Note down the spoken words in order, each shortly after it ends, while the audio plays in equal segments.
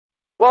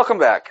Welcome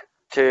back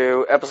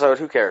to episode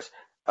Who Cares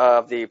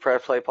of the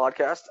Press Play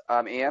podcast.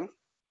 I'm Ian,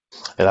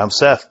 And I'm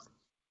Seth.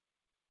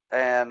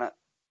 and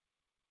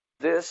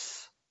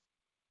this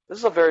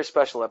is a very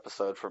special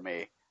episode for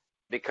me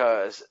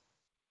because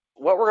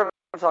what we're going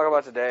to talk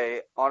about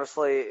today,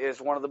 honestly,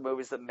 is one of the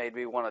movies that made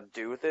me want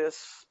to do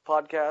this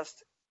podcast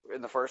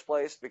in the first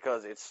place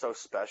because it's so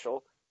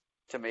special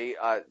to me.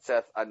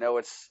 Seth, I know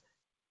it's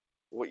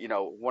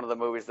one of the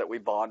movies that we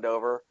bond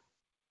over,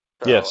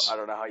 so I Yes.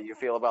 don't know how you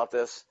feel about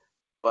this,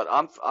 but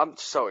I'm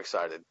so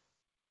excited.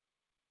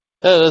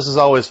 This is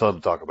always fun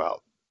to talk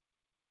about.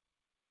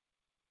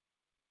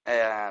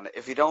 And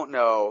if you don't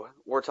know,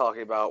 we're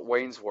talking about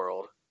Wayne's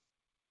World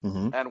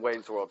hmm and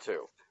Wayne's World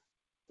 2,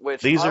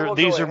 which These I are will go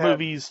these are ahead.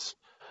 movies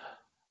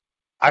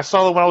I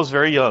saw them when I was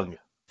very young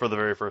for the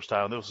very first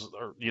time. This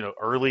was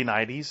early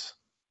 '90s.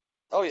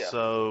 Oh, yeah.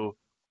 So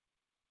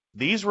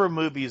these were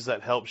movies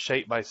that helped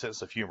shape my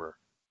sense of humor.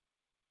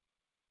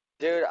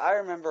 Dude, I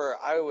remember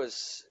I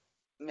was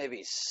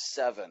maybe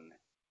 7.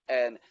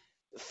 And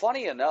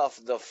funny enough,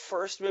 the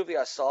first movie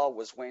I saw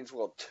was Wayne's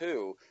World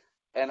 2,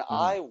 and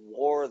hmm I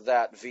wore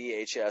that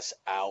VHS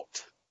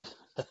out.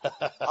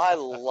 I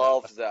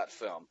loved that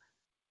film.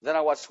 Then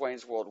I watched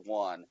Wayne's World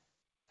 1,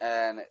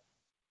 and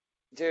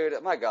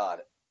dude, my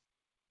God,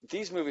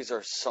 these movies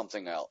are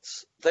something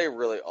else. They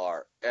really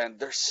are. And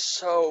they're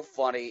so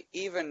funny,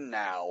 even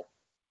now.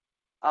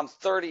 I'm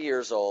 30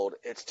 years old.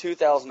 It's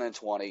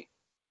 2020.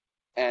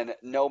 And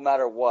no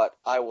matter what,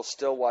 I will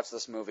still watch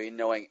this movie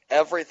knowing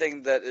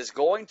everything that is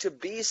going to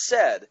be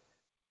said.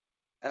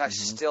 And I hmm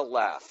still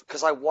laugh.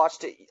 Because I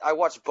watched it. I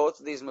watched both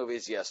of these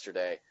movies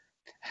yesterday.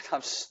 And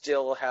I'm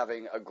still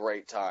having a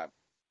great time.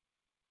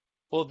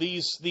 Well,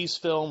 these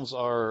films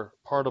are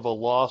part of a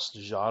lost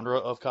genre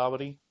of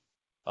comedy,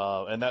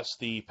 and that's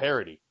the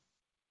parody,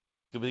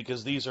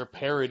 because these are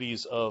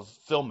parodies of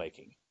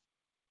filmmaking,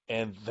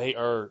 and they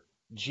are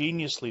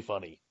geniusly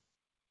funny.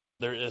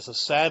 There is a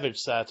savage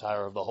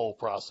satire of the whole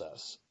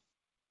process.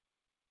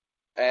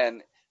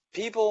 And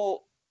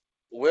people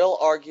will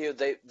argue,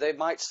 they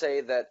might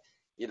say that,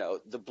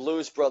 the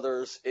Blues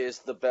Brothers is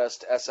the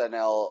best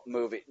SNL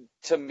movie.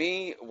 To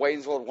me,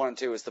 Wayne's World 1 and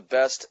 2 is the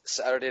best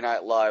Saturday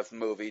Night Live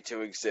movie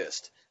to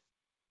exist.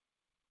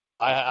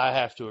 I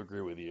have to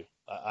agree with you.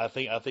 I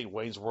think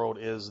Wayne's World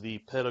is the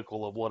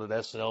pinnacle of what an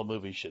SNL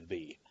movie should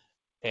be,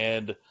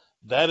 and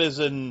that is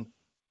in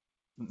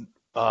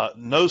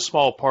no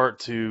small part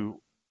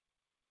to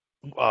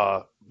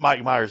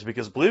Mike Myers,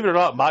 because believe it or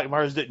not, Mike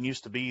Myers didn't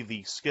used to be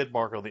the skid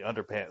mark on the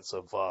underpants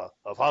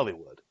of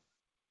Hollywood.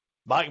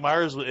 Mike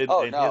Myers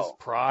Oh, in his no.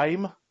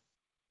 prime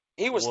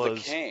He was the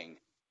was king.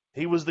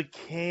 he was the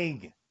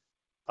king.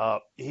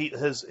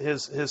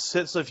 His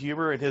sense of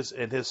humor and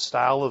his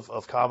style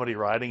of comedy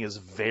writing is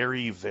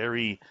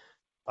very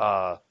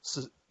uh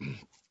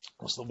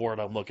what's the word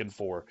I'm looking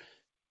for?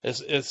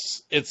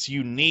 It's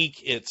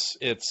unique. It's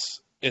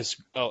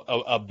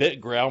a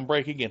bit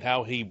groundbreaking in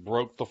how he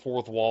broke the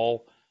fourth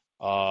wall,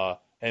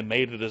 and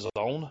made it his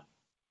own.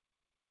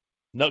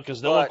 No,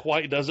 because no one But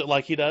quite does it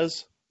like he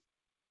does.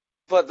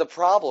 but the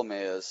problem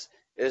is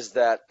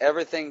that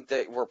everything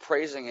that we're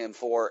praising him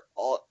for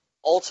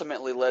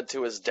ultimately led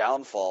to his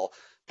downfall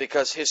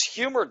because his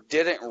humor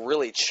didn't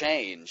really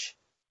change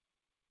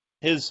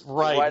His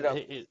right, right up.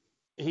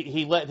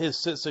 he let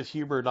his sense of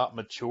humor not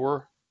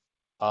mature,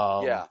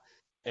 um, Yeah.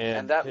 And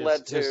and that his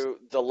led his to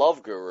The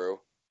Love Guru,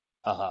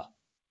 uh huh.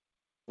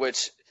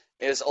 which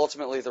is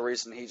ultimately the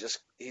reason he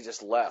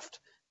just left.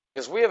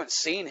 Because we haven't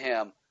seen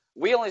him.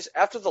 We only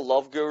after The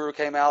Love Guru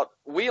came out,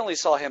 we only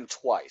saw him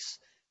twice,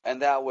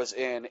 and that was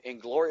in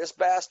Inglorious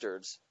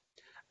Bastards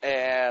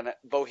and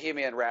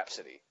Bohemian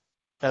Rhapsody,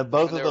 And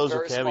both and of they were those are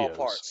very small cameos.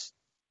 parts.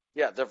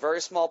 Yeah, they're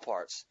very small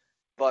parts.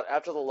 But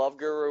after The Love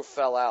Guru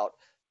fell out,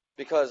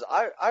 because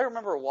I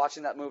remember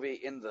watching that movie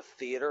in the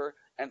theater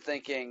and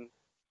thinking,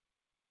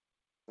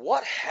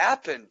 what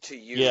happened to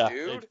you, Yeah,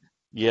 dude?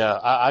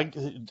 yeah.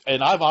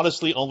 And I've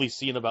honestly only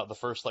seen about the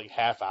first like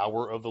half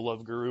hour of the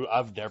Love Guru.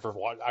 I've never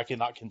watched. I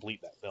cannot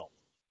complete that film.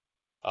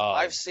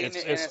 I've seen It's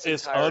it in it's its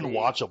it's entirety.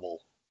 unwatchable.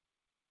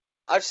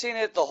 I've seen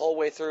it the whole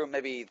way through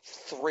maybe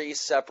 3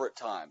 separate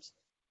times.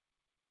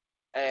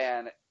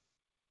 And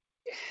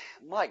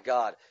my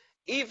God,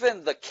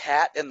 even the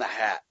Cat in the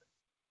Hat.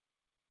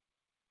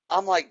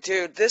 I'm like,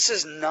 dude, this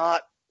is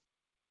not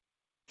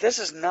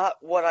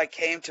what I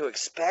came to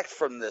expect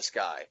from this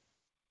guy.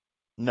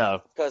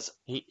 No, Because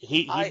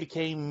I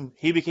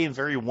he became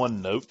very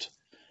one note.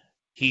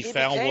 He he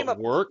found became what a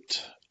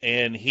worked,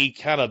 and he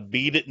kind of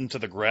beat it into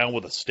the ground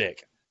with a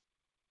stick.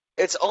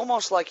 it's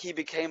almost like he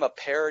became a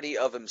parody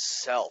of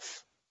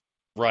himself.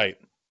 Right.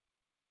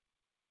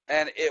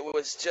 And it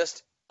was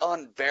just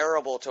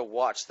unbearable to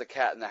watch the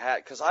Cat in the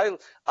Hat because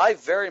I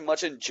very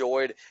much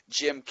enjoyed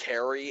Jim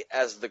Carrey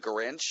as the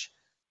Grinch,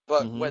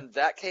 but hmm when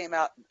that came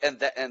out and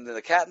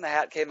the Cat in the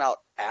Hat came out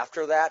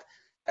after that,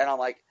 and I'm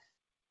like,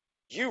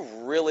 you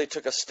really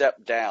took a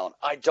step down.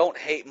 I don't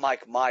hate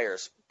Mike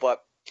Myers,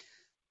 but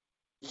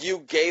you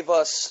gave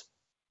us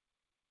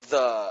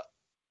the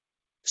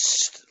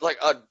like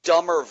a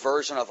dumber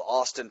version of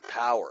Austin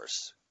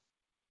Powers.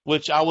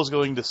 Which I was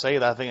going to say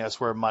that I think that's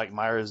where Mike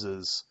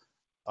Myers'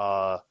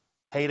 uh,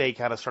 heyday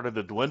kind of started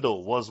to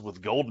dwindle was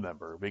with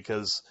Goldmember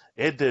because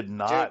it did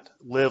Dude, not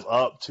live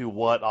up to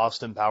what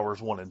Austin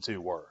Powers 1 and 2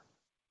 were.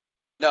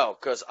 no,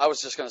 because I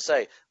was just going to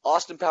say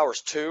Austin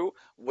Powers 2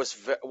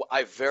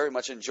 I very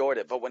much enjoyed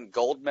it, but when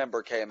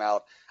Goldmember came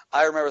out,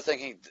 I remember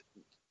thinking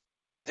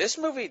this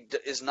movie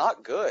is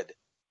not good.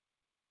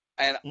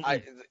 And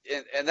Mm-mm.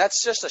 and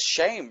that's just a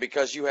shame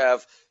because you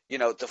have,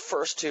 the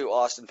first two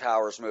Austin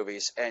Powers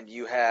movies and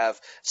you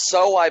have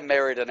So I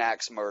Married an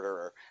Axe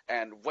Murderer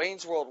and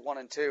Wayne's World 1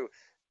 and 2.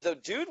 The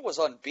dude was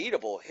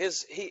unbeatable.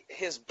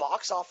 His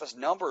box office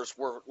numbers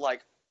were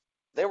like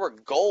they were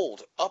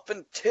gold up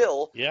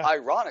until, Yeah.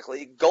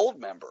 ironically,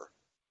 Goldmember.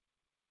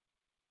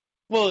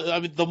 Well, I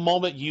mean, the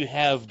moment you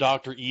have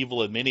Doctor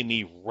Evil and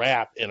Mini-Me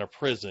wrapped in a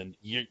prison,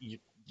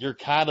 you're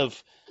kind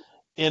of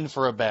in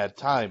for a bad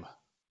time.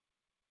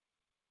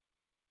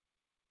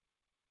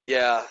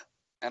 Yeah,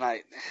 and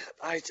I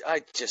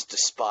just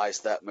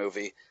despise that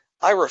movie.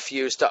 I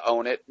refuse to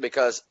own it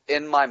because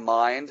in my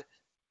mind,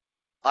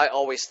 I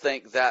always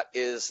think that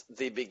is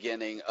the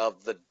beginning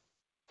of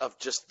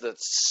just the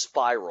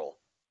spiral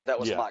that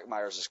was Yeah. Mike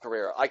Myers'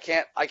 career. I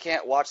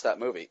can't watch that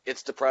movie.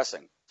 It's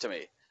depressing to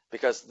me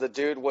because the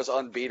dude was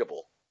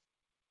unbeatable.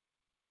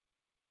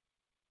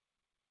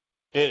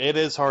 It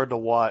is hard to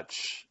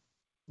watch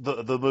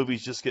the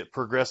movies just get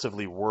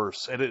progressively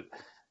worse, and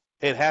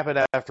it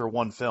happened after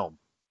one film.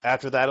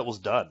 After that, it was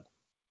done.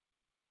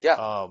 Yeah,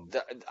 Um,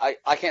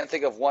 I can't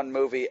think of one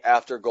movie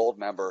after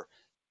Goldmember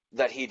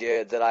that he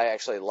did that I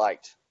actually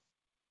liked.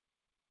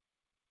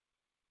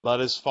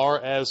 but as far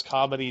as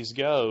comedies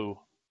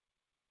go,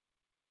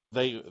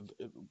 they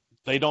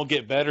they don't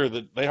get better.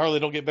 They hardly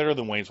don't get better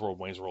than Wayne's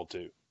World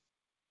 2,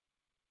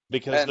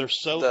 because And they're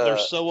the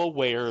so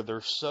aware,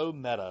 they're so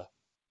meta.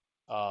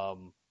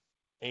 Um,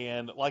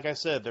 and like I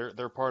said,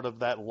 they're part of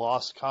that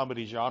lost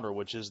comedy genre,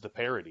 which is the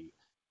parody.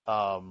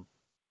 Um,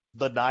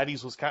 the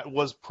 '90s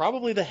was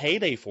probably the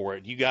heyday for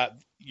it. You got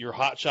your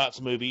Hot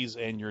Shots movies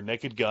and your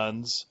Naked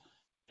Guns,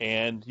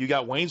 and you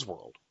got Wayne's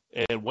World.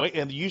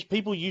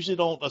 People usually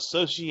don't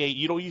associate.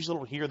 You don't usually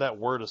don't hear that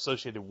word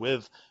associated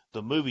with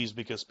the movies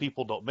because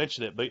people don't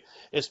mention it, but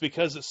it's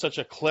because it's such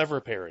a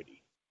clever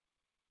parody.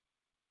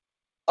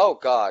 Oh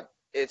God,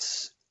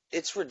 it's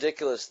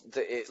ridiculous.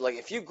 Like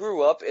if you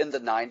grew up in the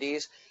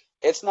 '90s,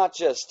 it's not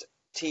just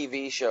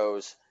TV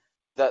shows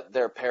that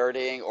they're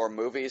parodying or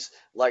movies.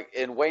 Like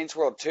in Wayne's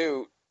World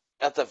 2,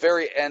 at the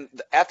very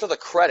end, after the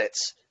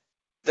credits,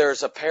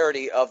 there's a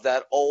parody of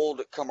that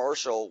old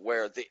commercial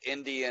where the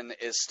Indian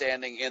is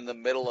standing in the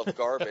middle of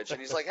garbage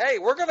and he's like, "Hey,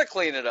 we're gonna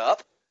clean it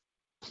up."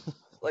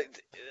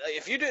 Like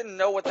if you didn't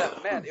know what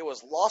that meant, it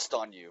was lost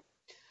on you.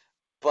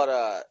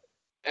 But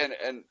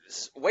and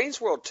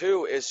Wayne's World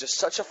 2 is just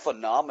such a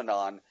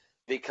phenomenon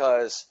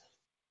because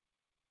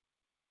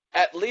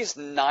at least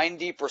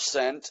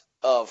 90%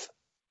 of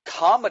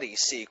comedy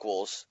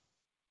sequels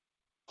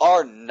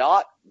are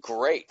not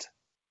great.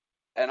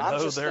 And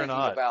No, they're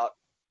not.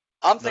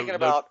 I'm No, thinking no.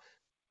 about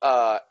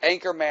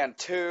Anchorman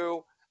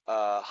 2,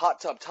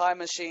 Hot Tub Time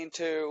Machine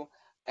 2,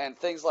 and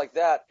things like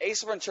that.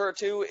 Ace Ventura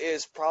 2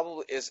 is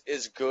probably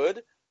is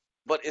good,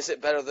 but is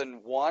it better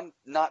than 1?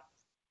 Not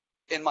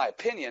in my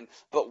opinion,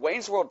 but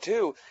Wayne's World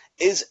 2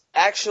 is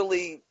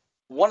actually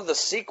one of the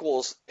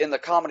sequels in the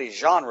comedy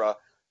genre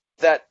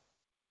that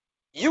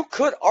you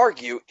could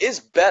argue is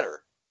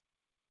better.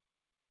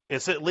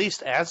 It's at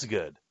least as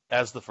good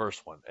as the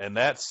first one, and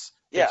that's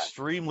Yeah,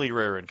 extremely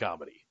rare in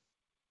comedy.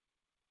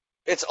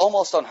 it's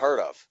almost unheard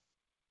of.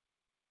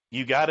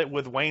 You got it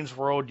with Wayne's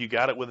World, you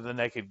got it with The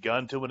Naked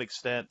Gun to an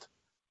extent,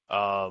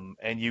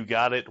 and you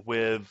got it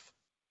with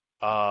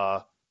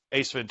uh,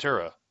 Ace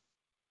Ventura.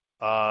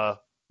 Uh,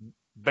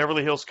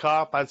 Beverly Hills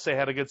Cop, I'd say,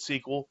 had a good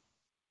sequel.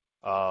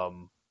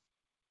 Um,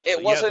 It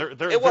but yeah,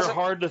 wasn't. It they're wasn't.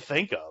 hard to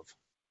think of.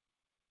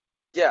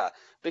 Yeah,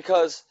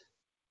 because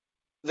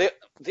the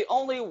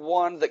only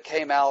one that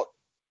came out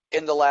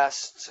in the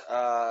last,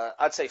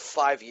 I'd say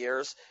 5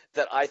 years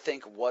that I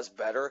think was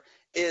better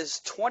is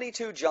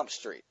 22 Jump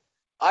Street.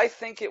 I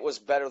think it was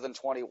better than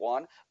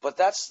 21, but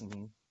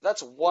Hmm.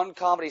 that's one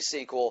comedy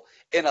sequel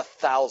in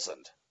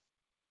 1,000,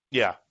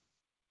 Yeah,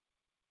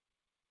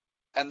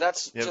 and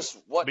that's yeah, just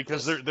what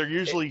because this. they're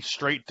It, usually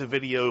straight to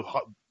video,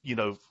 you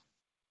know,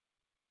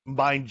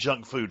 mind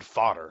junk food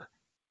fodder.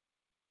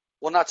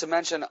 well, not to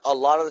mention a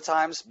lot of the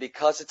times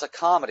because it's a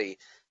comedy,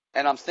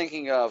 and I'm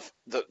thinking of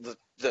the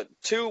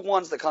two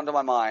ones that come to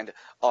my mind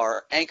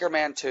are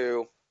Anchorman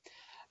 2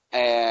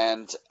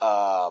 and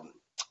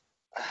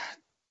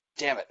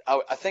damn it,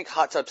 I think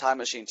Hot Tub Time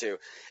Machine 2.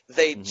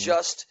 They Hmm.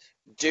 just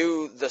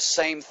do the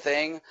same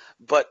thing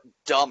but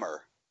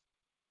dumber.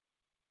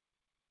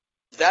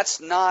 That's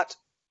not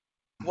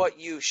what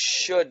you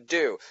should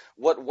do.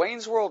 What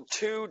Wayne's World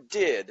 2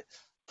 did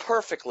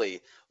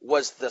perfectly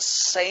was the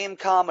same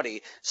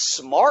comedy,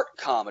 smart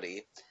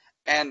comedy,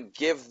 and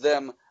give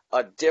them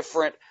a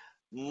different,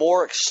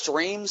 more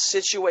extreme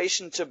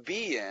situation to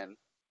be in,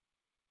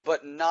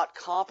 but not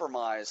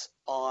compromise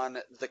on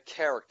the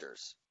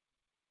characters.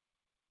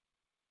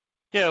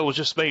 Yeah,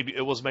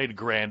 it was made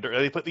grander.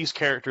 They put these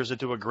characters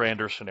into a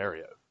grander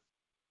scenario.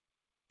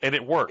 And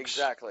it works.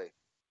 Exactly.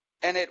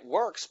 And it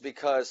works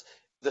because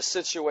the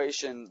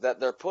situation that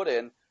they're put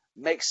in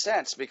makes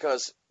sense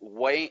because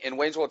in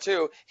Wayne's World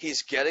 2,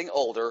 he's getting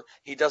older,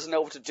 he doesn't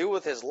know what to do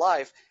with his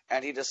life,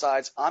 and he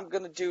decides, I'm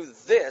going to do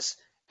this.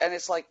 And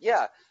it's like,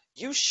 yeah,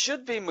 you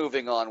should be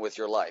moving on with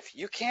your life.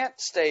 You can't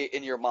stay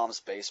in your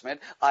mom's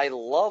basement. I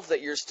love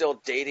that you're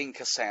still dating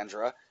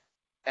Cassandra.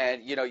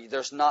 And,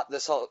 there's not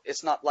this whole,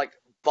 it's not like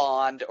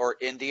Bond or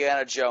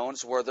Indiana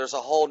Jones where there's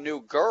a whole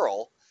new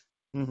girl.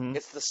 Mm-hmm.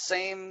 It's the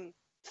same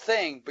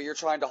thing, but you're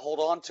trying to hold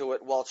on to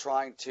it while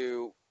trying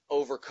to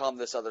overcome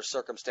this other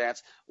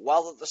circumstance,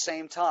 while at the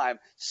same time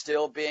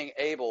still being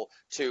able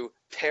to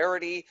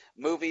parody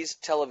movies,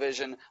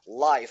 television,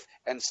 life,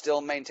 and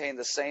still maintain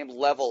the same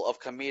level of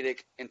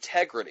comedic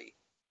integrity.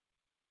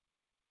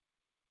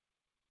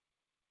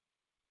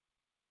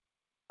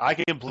 I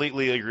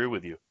completely agree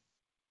with you.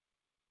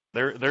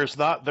 There's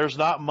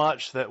not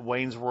much that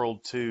Wayne's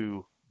World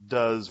 2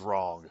 does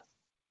wrong.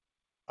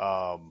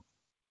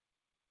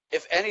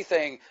 If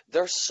anything,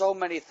 there's so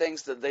many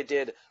things that they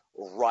did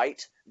right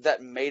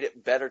that made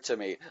it better to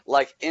me,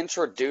 like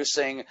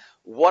introducing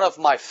one of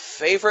my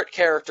favorite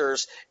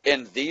characters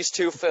in these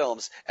two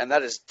films, and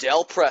that is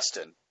Del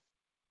Preston.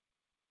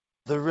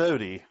 The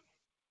roadie.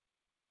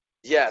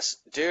 Yes,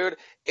 dude,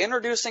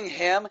 introducing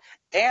him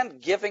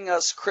and giving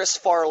us Chris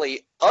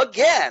Farley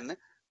again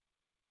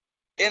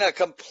in a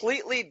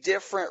completely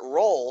different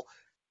role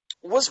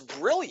was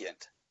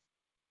brilliant.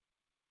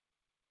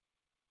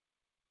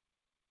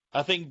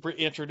 I think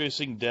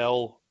introducing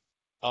Del,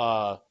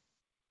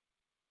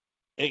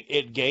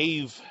 it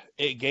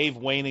gave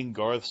Wayne and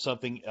Garth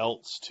something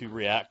else to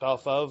react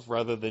off of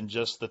rather than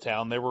just the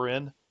town they were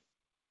in.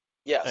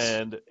 Yes.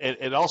 And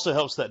it also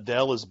helps that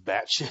Del is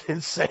batshit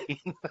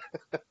insane.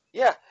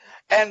 Yeah,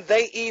 and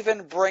they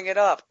even bring it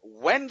up.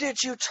 When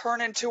did you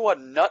turn into a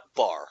nut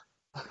bar?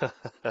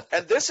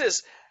 And this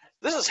is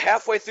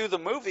halfway through the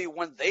movie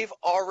when they've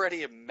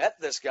already met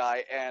this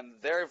guy and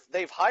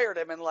they've hired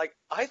him and like,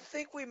 I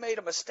think we made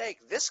a mistake.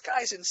 This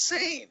guy's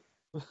insane.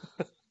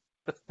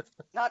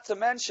 Not to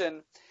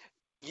mention,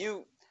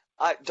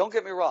 don't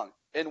get me wrong.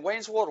 In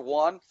Wayne's World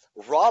 1,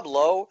 Rob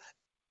Lowe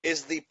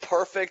is the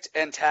perfect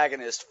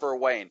antagonist for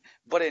Wayne.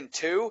 But in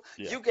 2,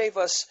 you gave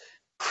us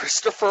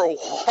Christopher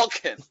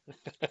Walken.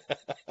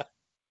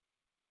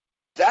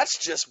 That's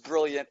just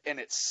brilliant in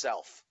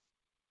itself.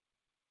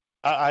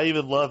 I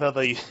even love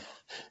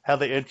how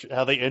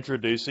they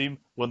introduce him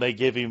when they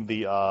give him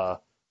the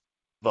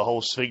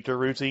whole sphincter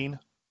routine.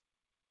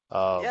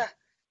 Yeah.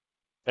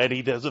 And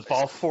he doesn't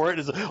fall for it.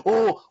 It's like,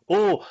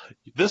 oh,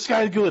 this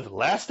guy's good.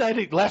 Last guy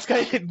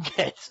didn't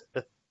get.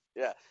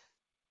 Yeah.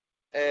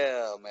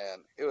 Oh man,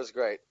 it was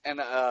great,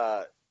 and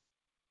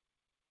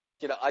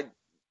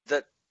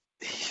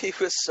he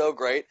was so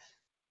great,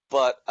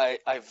 but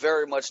I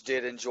very much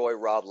did enjoy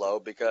Rob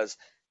Lowe because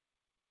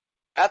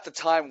at the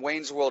time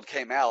Wayne's World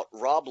came out,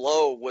 Rob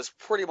Lowe was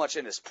pretty much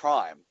in his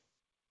prime,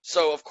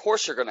 so of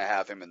course you're going to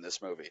have him in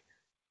this movie,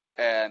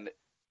 and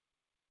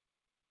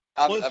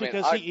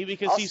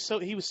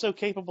he was so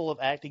capable of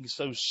acting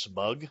so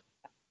smug,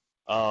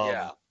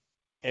 yeah,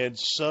 and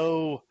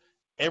so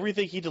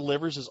everything he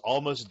delivers is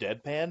almost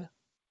deadpan.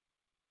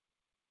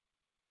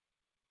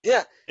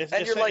 Yeah,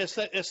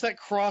 it's that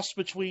cross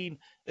between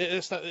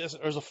there's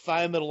a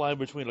fine middle line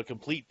between a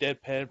complete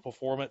deadpan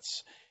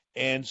performance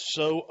and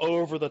so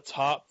over the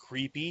top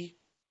creepy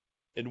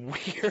and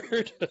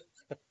weird.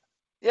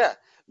 Yeah,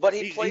 but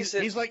he plays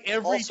it. He's like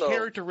every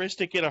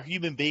characteristic in a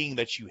human being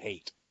that you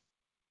hate.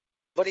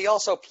 But he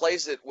also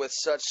plays it with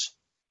such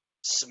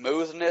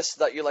smoothness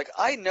that you're like,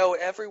 I know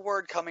every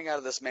word coming out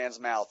of this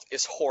man's mouth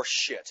is horse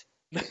shit.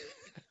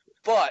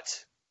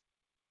 But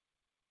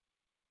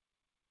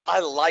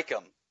I like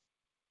him.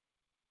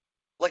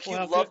 Like, you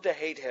love to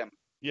hate him.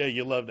 Yeah,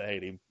 you love to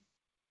hate him.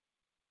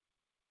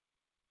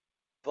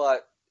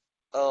 But,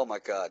 oh my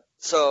god.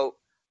 So,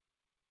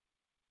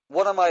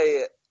 one of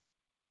my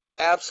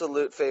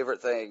absolute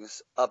favorite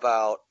things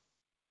about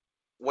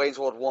Wayne's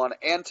World 1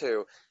 and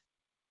 2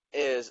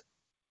 is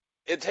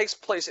it takes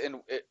place it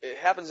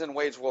happens in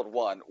Wayne's World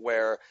 1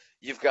 where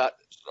you've got,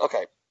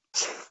 okay,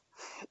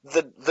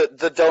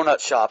 the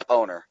donut shop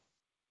owner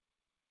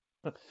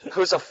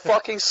who's a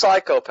fucking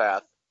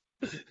psychopath.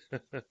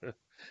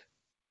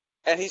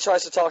 And he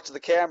tries to talk to the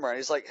camera, and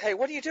he's like, hey,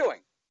 what are you doing?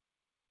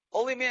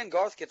 Only me and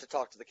Garth get to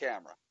talk to the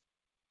camera.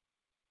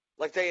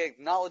 Like, they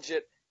acknowledge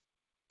it,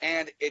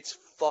 and it's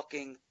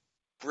fucking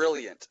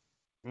brilliant.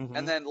 Mm-hmm.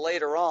 And then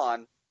later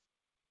on,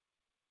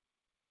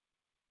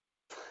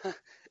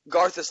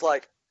 Garth is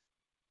like,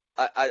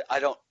 I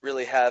don't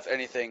really have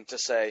anything to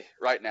say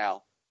right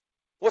now.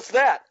 What's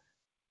that?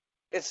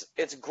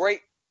 It's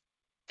great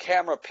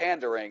camera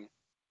pandering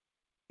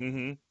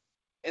mm-hmm.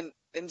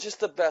 in just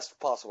the best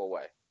possible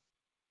way.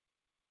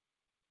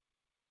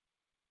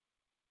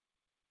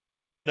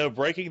 No,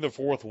 breaking the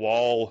fourth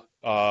wall,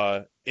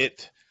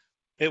 it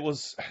it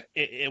was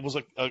it was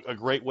a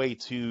great way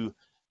to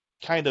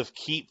kind of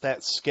keep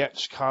that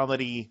sketch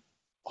comedy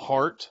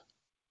heart.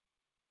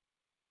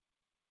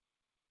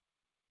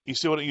 You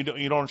see what you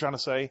know what I'm trying to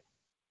say?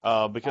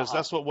 Because Uh-huh.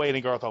 that's what Wade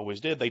and Garth always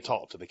did. They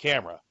talked to the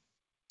camera.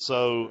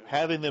 So Hmm.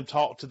 having them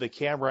talk to the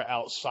camera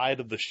outside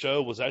of the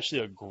show was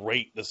actually a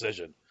great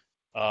decision.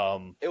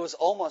 Um, It was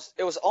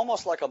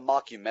almost like a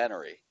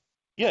mockumentary.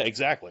 yeah,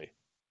 exactly.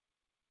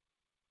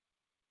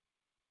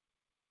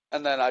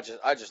 And then I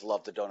just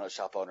love the donut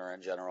shop owner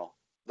in general.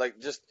 Like,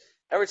 just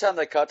every time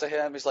they cut to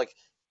him, he's like,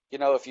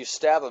 if you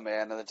stab a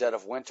man in the dead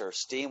of winter,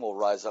 steam will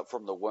rise up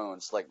from the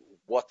wounds. Like,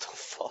 what the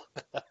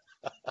fuck?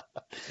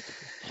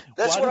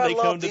 That's Why what did I they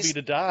love. come to me These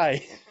to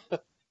die?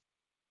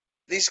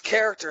 these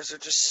characters are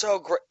just so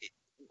great.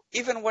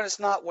 Even when it's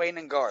not Wayne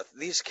and Garth,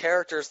 these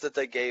characters that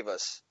they gave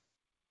us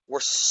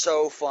were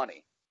so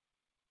funny.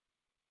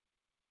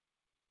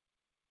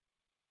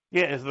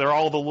 Yeah, they're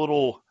all the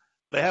little.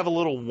 They have a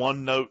little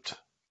one note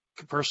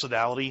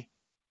personality,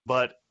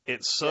 but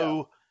Yeah,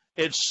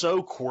 it's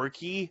so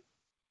quirky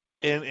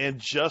and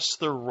just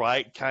the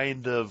right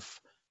kind of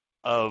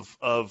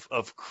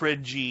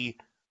cringy.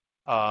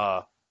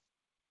 Uh,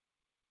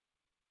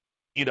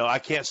 I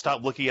can't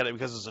stop looking at it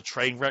because it's a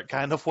train wreck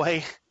kind of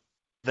way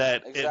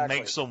that it exactly.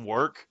 makes them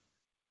work.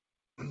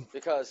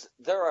 Because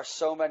there are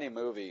so many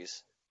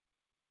movies,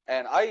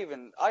 and I'd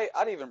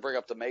even bring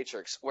up The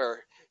Matrix,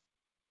 where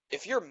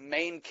if your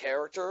main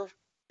character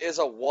is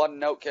a one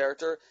note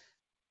character,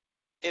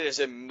 it is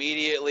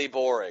immediately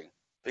boring.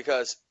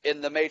 Because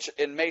in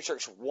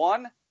Matrix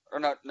one, or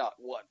not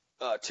one,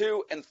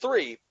 2 and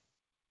 3,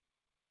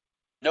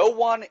 no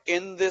one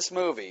in this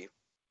movie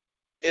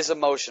is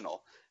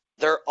emotional.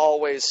 They're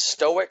always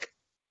stoic,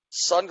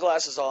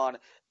 sunglasses on,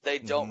 they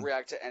don't Hmm.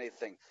 react to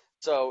anything.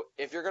 So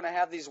if you're going to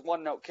have these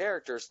one note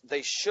characters,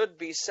 they should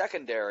be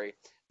secondary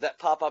that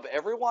pop up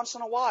every once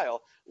in a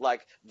while,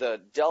 like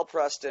the Del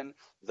Preston,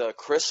 the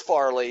Chris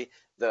Farley,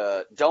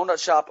 the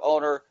donut shop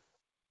owner,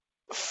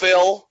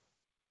 Phil.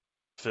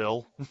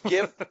 Phil.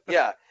 Give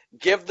yeah,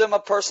 give them a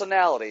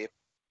personality,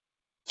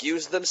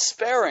 use them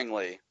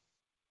sparingly,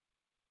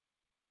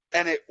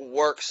 and it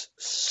works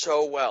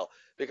so well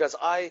because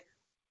I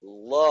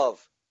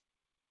love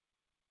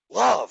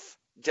love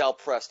Del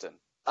Preston.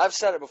 I've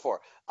said it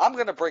before. I'm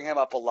going to bring him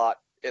up a lot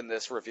in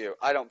this review.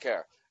 I don't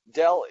care.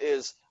 Del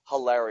is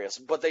hilarious,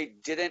 but they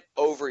didn't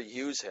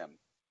overuse him.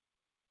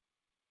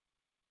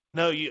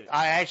 No,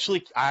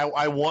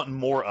 I want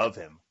more of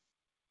him,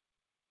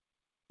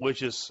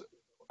 which is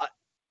I,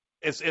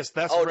 it's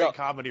that's oh no, great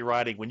comedy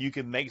writing when you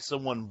can make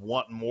someone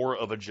want more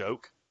of a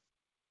joke.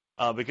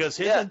 Because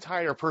his yeah.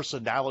 entire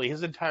personality,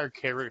 his entire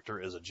character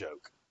is a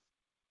joke.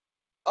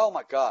 Oh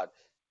my God.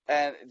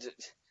 And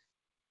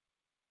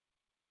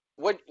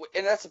when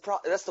and that's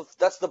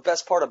the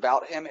best part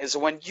about him is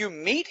when you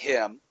meet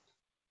him,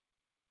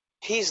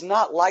 he's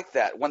not like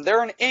that. When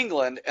they're in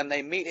England and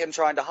they meet him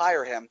trying to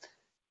hire him,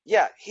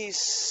 yeah,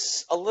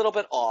 he's a little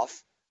bit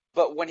off.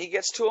 But when he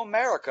gets to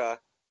America,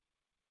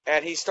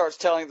 and he starts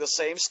telling the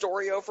same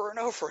story over and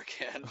over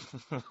again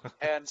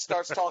and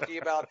starts talking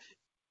about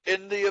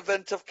in the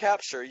event of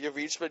capture you've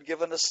each been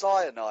given a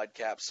cyanide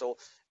capsule,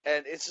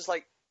 and it's just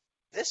like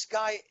this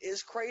guy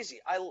is crazy.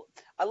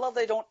 I love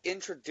they don't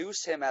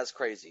introduce him as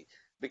crazy,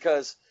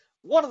 because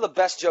one of the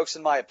best jokes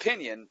in my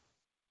opinion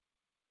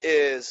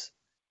is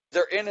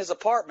they're in his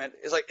apartment,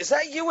 is like, is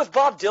that you with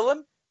Bob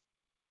Dylan?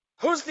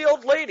 Who's the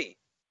old lady?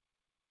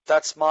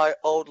 That's my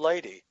old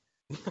lady.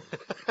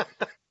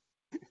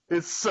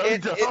 It's so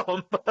It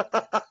dumb,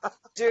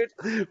 dude,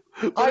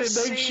 but I've it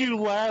makes seen you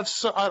laugh.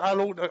 So I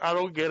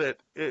don't get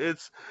it.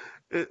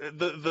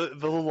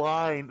 The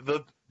line,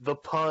 the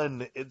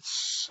pun.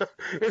 It's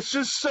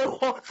just so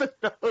on the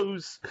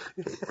nose,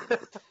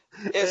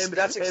 it's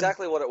that's and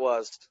exactly what it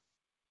was.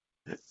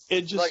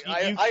 it Like just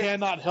you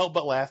cannot help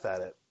but laugh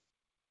at it.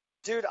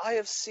 dude, I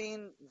have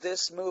seen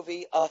this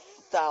movie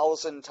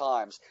 1,000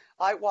 times.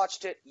 I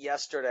watched it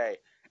yesterday,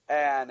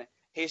 and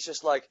he's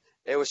just like,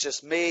 it was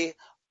just me,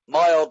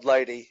 my old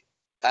lady,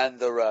 and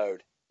the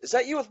road. Is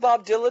that you with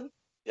Bob Dylan?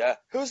 Yeah.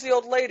 Who's the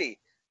old lady?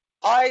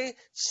 I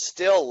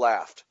still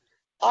laughed.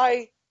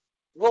 I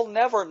will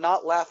never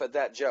not laugh at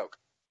that joke.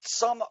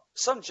 Some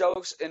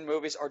jokes in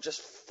movies are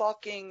just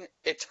fucking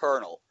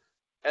eternal,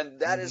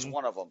 and that is Hmm.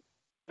 one of them.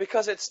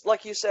 Because it's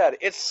like you said,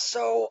 it's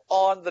so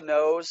on the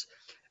nose,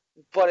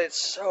 but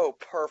it's so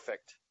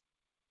perfect.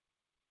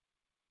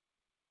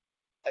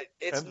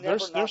 It's And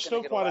never there's not going to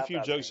still get a quite a laugh few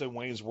out of jokes me. in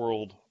Wayne's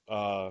World,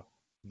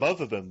 both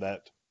of them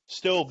that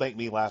still make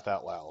me laugh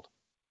out loud.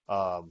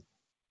 Um,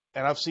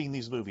 and I've seen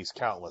these movies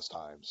countless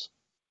times.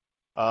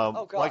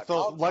 Oh God,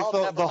 I'll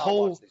never The not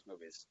watch whole these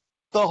movies.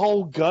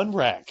 gun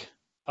rack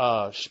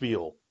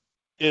spiel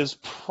is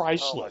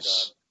Oh my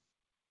God. priceless.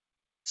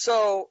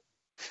 So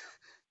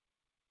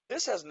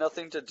this has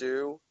nothing to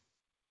do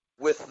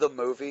with the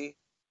movie,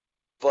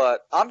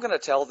 but I'm going to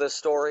tell this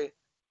story.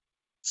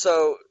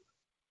 So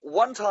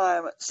one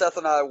time, Seth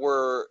and I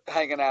were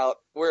hanging out.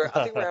 I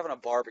think we are having a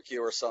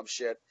barbecue or some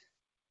shit,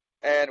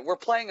 and we're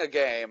playing a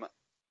game.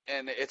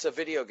 and it's a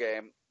video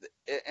game,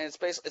 and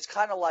it's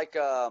kind of like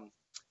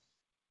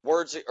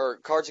Words or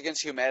Cards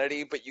Against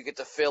Humanity, but you get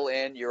to fill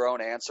in your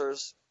own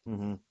answers.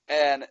 Mm-hmm.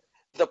 And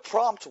the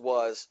prompt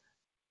was,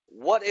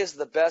 "What is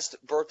the best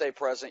birthday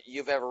present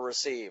you've ever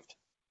received?"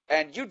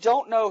 And you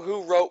don't know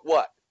who wrote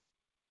what.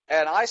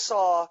 And I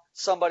saw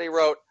somebody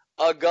wrote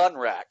a gun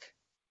rack,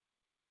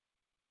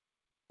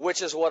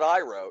 which is what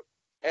I wrote.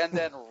 And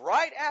then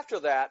right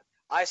after that,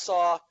 I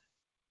saw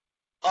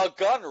a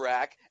gun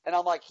rack, and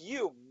I'm like,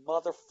 you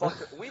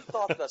motherfucker. We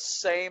thought the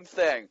same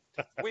thing.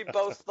 We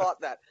both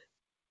thought that.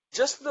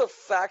 Just the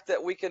fact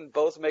that we can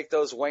both make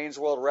those Wayne's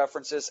World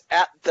references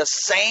at the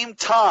same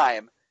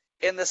time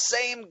in the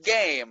same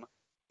game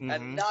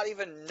and not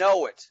even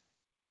know it.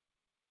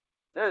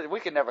 We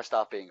can never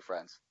stop being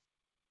friends.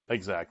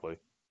 Exactly.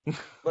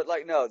 But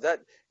like, no,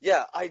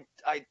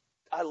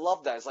 I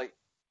love that. It's like,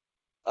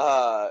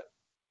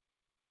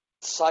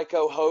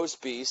 Psycho Hose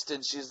Beast,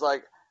 and she's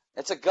like,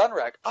 it's a gun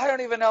rack. I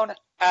don't even own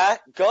a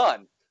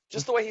gun.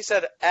 Just the way he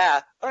said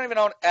I don't even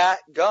own a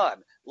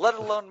gun, let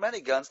alone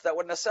many guns that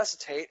would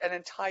necessitate an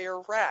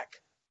entire rack.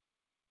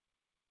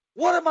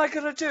 What am I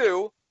going to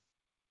do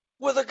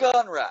with a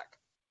gun rack?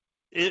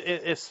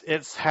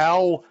 It's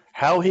how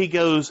he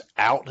goes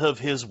out of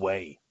his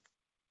way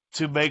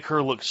to make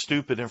her look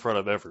stupid in front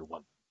of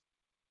everyone.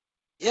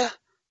 Yeah.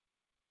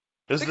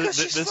 Because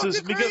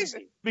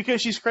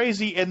she's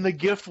crazy, and the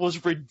gift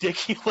was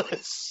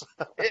ridiculous.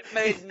 It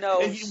made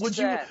no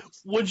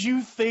sense. Would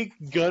you think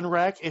gun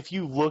rack if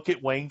you look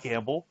at Wayne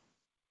Campbell?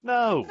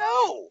 No.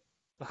 No.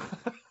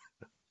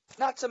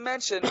 Not to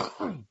mention,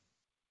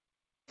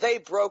 they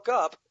broke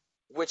up,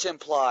 which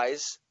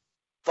implies,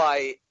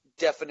 by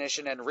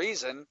definition and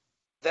reason,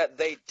 that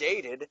they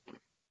dated.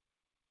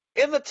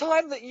 In the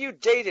time that you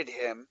dated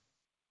him,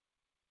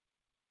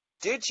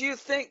 did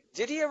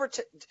he ever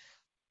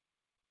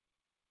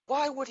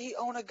why would he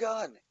own a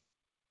gun?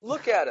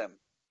 Look at him.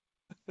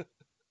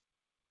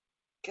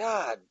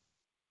 God.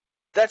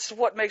 That's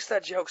what makes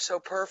that joke so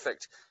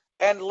perfect.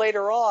 And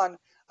later on,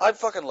 I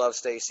fucking love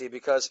Stacy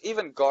because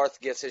even Garth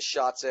gets his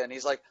shots in.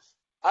 He's like,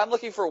 I'm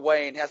looking for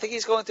Wayne. I think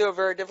he's going through a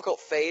very difficult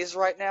phase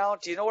right now.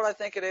 Do you know what I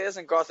think it is?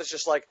 And Garth is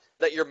just like,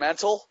 that you're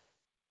mental?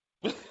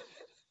 And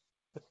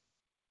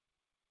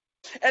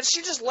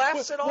she just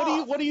laughs it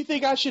off. What do you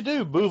think I should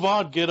do? Move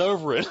on, get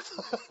over it.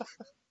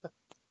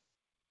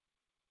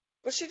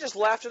 But she just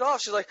laughed it off.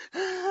 She's like,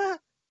 oh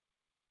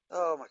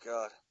my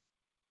God.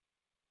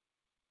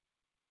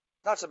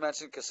 Not to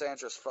mention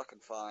Cassandra's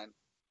fucking fine.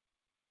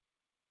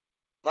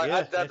 Like,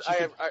 yeah,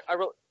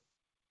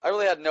 I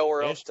really had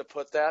nowhere else to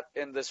put that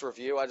in this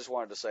review. I just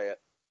wanted to say it.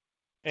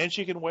 And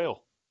she can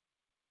wail.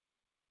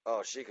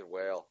 Oh, she could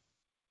wail.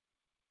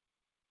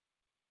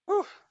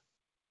 Whew.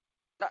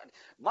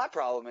 My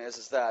problem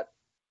is that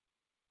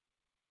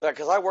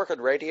because I work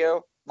in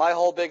radio, my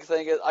whole big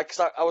thing is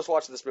I was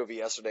watching this movie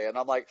yesterday, and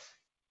I'm like,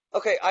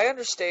 okay, I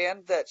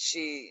understand that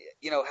she,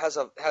 has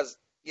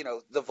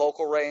the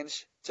vocal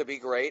range to be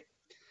great,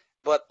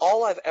 but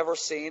all I've ever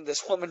seen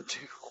this woman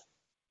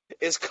do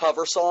is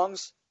cover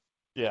songs.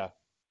 Yeah.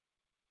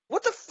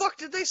 What the fuck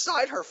did they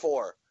sign her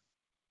for?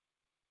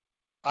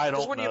 I don't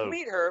know.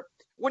 Because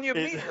when you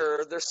meet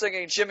her, they're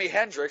singing Jimi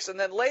Hendrix, and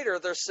then later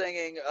they're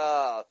singing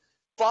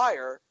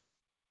Fire,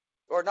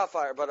 or not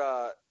Fire,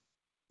 but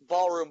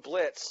Ballroom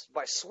Blitz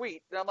by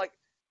Sweet. And I'm like,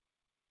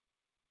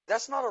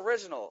 that's not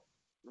original.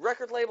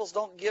 Record labels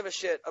don't give a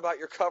shit about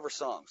your cover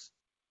songs.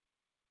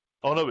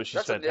 Oh no, but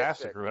she's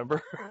fantastic,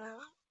 remember?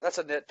 That's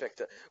a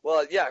nitpick.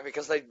 Well, yeah,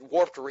 because they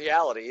warped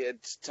reality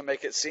to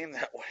make it seem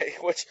that way,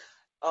 which,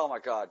 oh my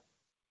God.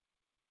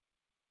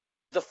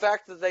 The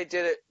fact that they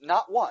did it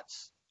not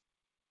once,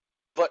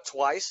 but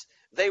twice,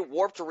 they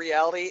warped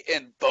reality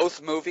in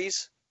both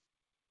movies.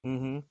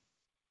 Mm-hmm.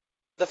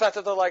 The fact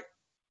that they're like,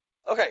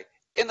 okay,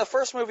 in the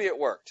first movie it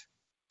worked.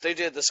 They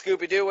did the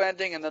Scooby-Doo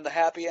ending and then the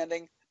happy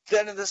ending.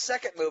 Then in the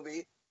second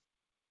movie,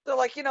 they're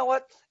like, you know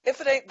what?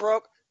 If it ain't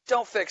broke,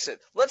 don't fix it.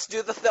 Let's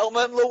do the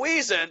Thelma and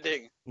Louise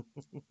ending.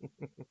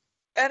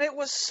 And it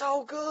was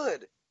so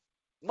good.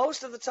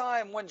 Most of the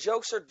time when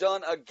jokes are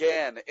done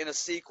again in a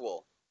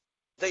sequel,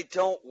 they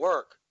don't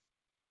work.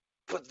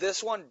 But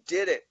this one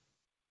did it.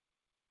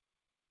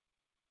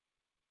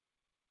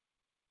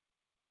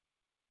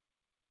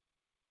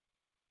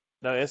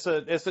 No,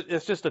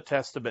 it's just a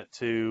testament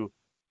to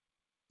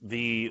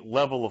the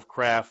level of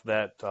craft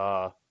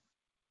that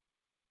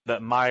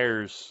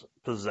Myers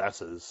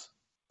possesses,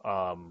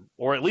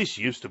 or at least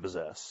used to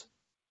possess.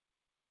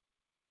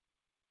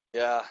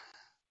 Yeah,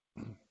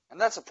 and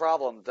that's a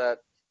problem that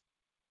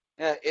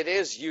it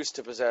is used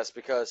to possess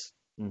because,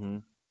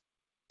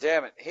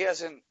 damn it, he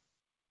hasn't.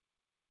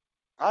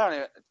 I don't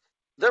even.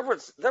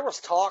 There was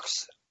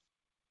talks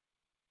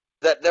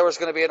that there was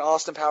going to be an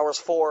Austin Powers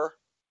 4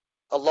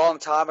 a long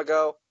time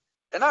ago,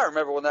 and I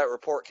remember when that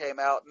report came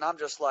out, and I'm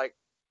just like,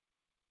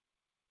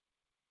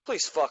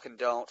 please fucking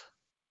don't.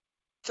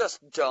 Just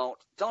don't.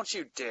 Don't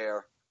you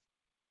dare.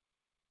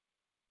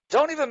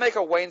 Don't even make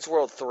a Wayne's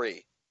World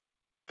 3.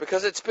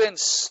 Because it's been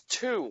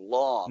too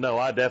long. No,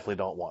 I definitely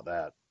don't want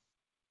that.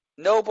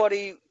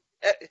 Nobody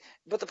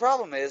But the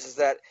problem is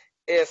that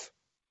if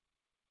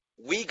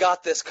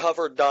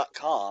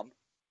WeGotThisCovered.com,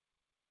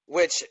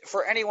 which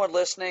for anyone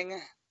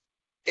listening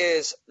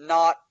is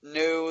not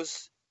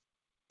news,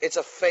 it's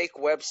a fake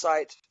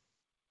website.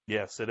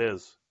 Yes, it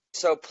is.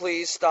 So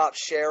please stop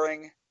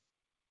sharing.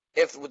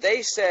 If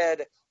they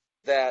said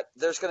that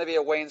there's going to be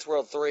a Wayne's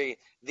World 3,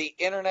 the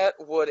internet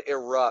would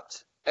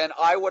erupt. And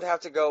I would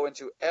have to go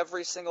into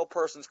every single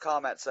person's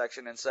comment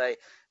section and say,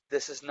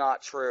 this is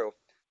not true.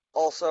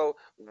 Also,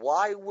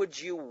 why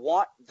would you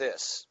want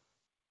this?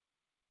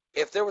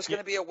 If there was going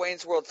to be a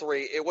Wayne's World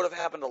 3, it would have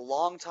happened a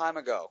long time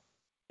ago.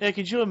 Yeah,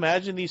 could you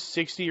imagine these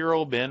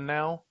 60-year-old men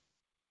now?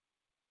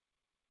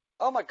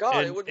 Oh my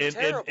God, it would be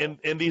terrible.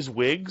 In these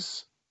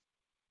wigs?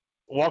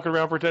 Walking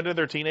around pretending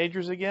they're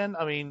teenagers again?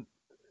 I mean...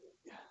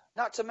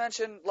 Not to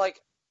mention, like,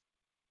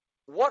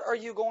 what are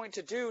you going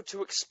to do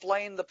to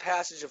explain the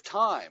passage of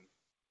time?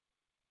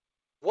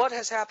 What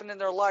has happened in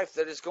their life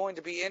that is going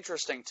to be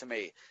interesting to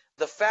me?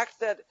 The fact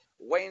that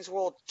Wayne's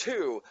World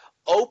 2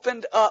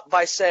 opened up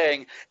by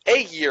saying,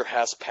 a year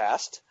has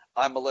passed,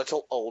 I'm a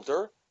little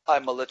older,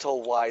 I'm a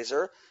little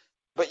wiser,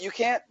 but you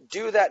can't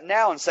do that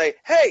now and say,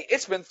 hey,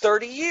 it's been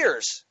 30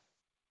 years.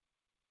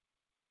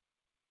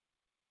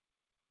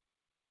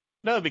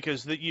 No,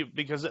 because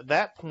at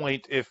that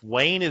point, if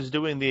Wayne is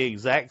doing the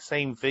exact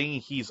same thing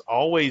he's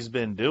always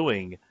been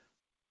doing,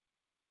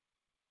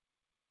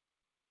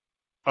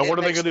 what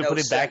are they going to do? Put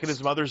him back in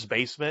his mother's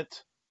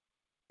basement?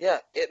 Yeah,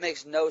 it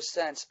makes no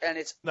sense, and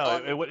it's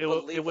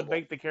unbelievable. It would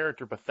make the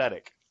character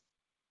pathetic.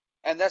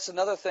 And that's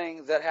another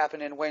thing that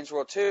happened in Wayne's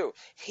World 2.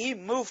 He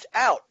moved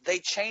out. They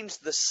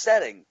changed the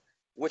setting,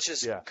 which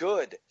is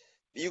good.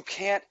 You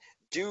can't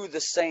do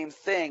the same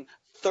thing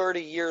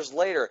 30 years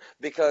later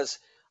because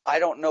I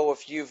don't know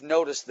if you've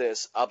noticed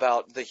this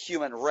about the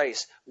human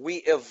race. We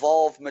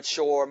evolve,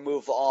 mature,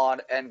 move on,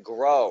 and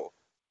grow.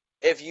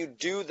 If you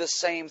do the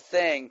same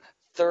thing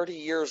 30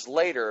 years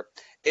later,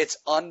 it's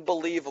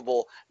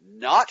unbelievable,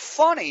 not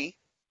funny,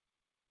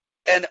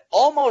 and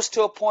almost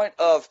to a point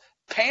of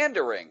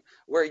pandering,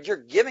 where you're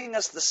giving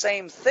us the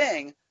same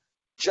thing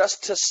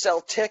just to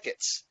sell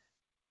tickets.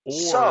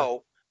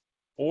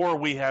 Or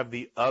we have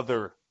the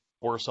other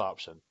worse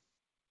option.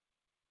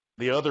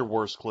 The other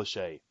worse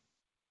cliche.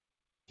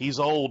 He's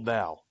old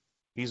now.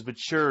 He's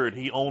matured.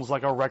 He owns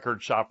like a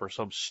record shop or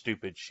some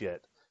stupid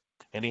shit.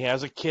 And he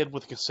has a kid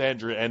with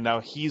Cassandra, and now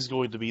he's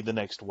going to be the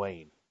next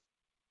Wayne.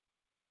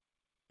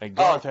 And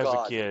Garth has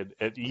a kid.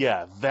 And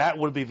that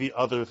would be the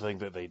other thing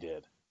that they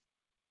did.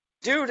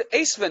 Dude,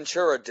 Ace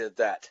Ventura did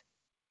that.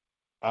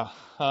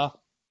 Uh-huh.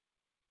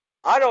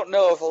 I don't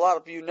know if a lot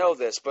of you know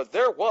this, but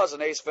there was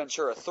an Ace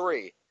Ventura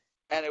 3.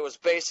 And it was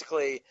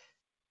basically...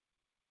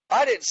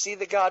 I didn't see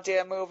the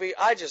goddamn movie.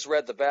 I just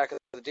read the back of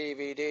the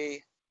DVD.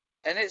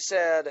 And it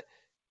said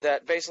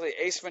that basically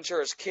Ace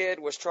Ventura's kid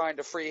was trying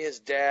to free his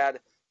dad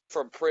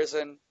from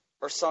prison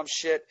or some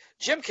shit.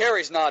 Jim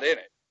Carrey's not in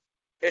it.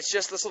 It's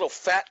just this little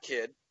fat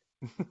kid.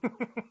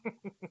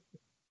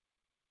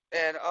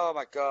 And, oh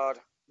my God,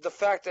 the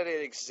fact that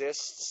it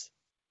exists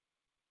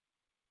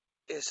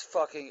is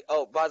fucking...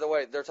 Oh, by the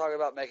way, they're talking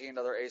about making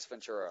another Ace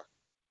Ventura.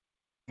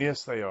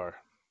 Yes, they are.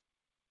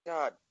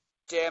 God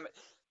damn it.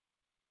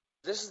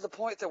 This is the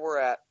point that we're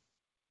at,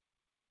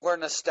 where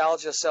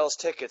nostalgia sells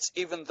tickets,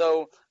 even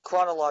though,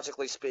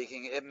 chronologically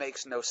speaking, it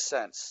makes no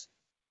sense.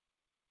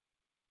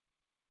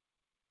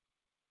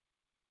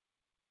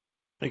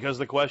 Because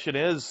the question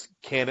is,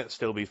 can it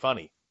still be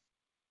funny?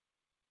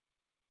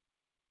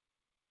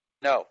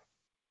 No.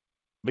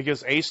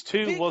 Because Ace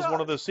 2 was one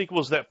of the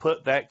sequels that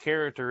put that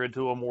character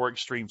into a more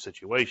extreme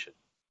situation.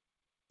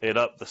 It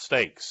upped the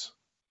stakes.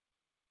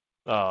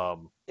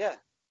 How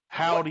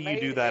do you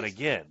do that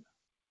again?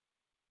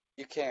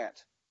 You can't.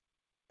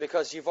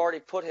 Because you've already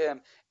put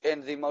him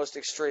in the most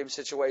extreme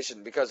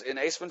situation. Because in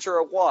Ace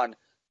Ventura 1,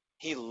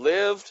 he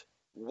lived,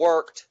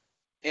 worked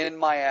in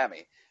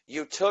Miami.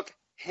 You took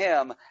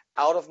him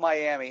out of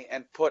Miami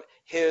and put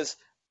his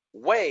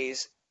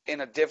ways in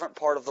a different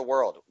part of the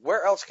world.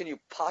 Where else can you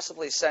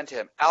possibly send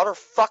him? Outer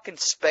fucking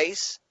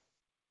space?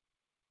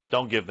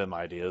 Don't give them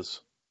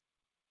ideas.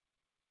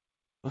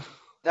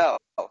 No.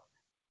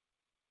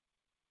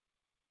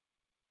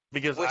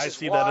 Because I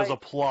see that as a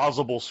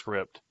plausible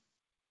script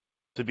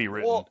to be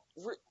written. Well,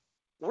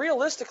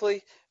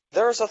 realistically,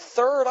 there's a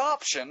third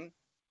option,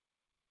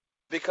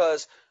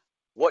 because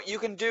what you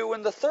can do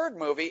in the third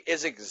movie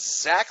is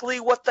exactly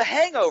what The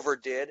Hangover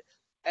did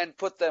and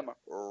put them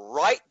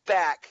right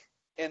back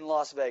in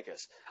Las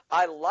Vegas.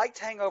 I liked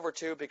Hangover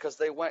 2 because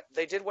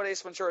they did what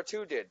Ace Ventura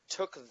 2 did,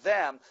 took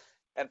them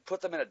and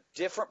put them in a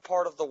different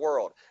part of the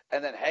world.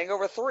 And then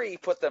Hangover 3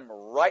 put them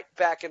right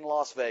back in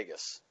Las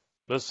Vegas.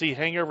 But see,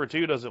 Hangover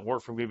 2 doesn't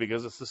work for me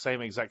because it's the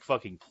same exact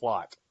fucking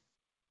plot.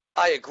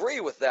 I agree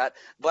with that,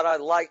 but I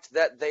liked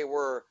that they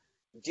were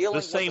dealing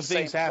with the same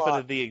things happen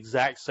in the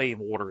exact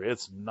same order.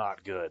 It's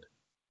not good.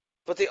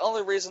 But the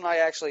only reason I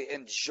actually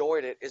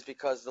enjoyed it is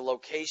because the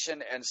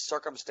location and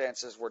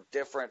circumstances were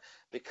different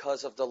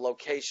because of the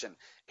location.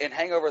 In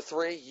Hangover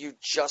 3, you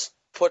just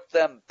put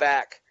them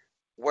back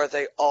where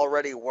they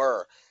already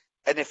were.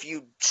 And if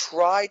you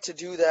try to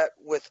do that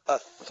with a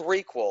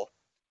threequel,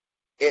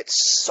 it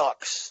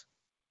sucks.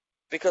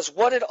 Because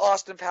what did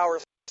Austin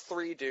Powers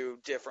 3 do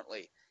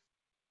differently?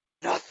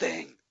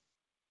 Nothing.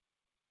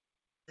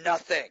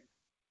 Nothing.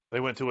 They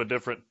went to a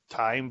different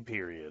time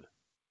period.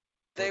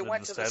 They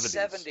went to the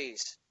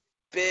 70s.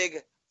 Big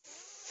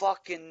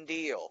fucking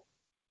deal.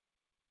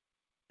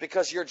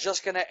 Because you're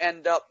just going to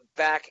end up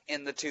back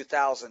in the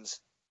 2000s.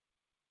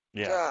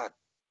 Yeah. God.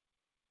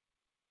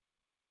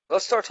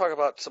 Let's start talking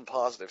about some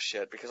positive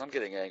shit because I'm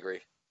getting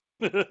angry.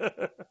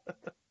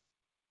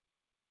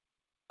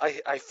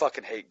 I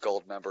fucking hate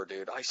Goldmember,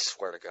 dude. I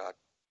swear to God.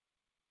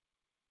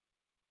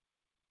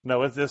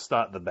 No, it's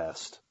not the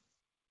best.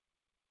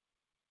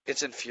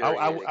 It's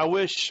infuriating. I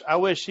wish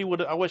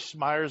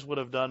Myers would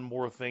have done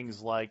more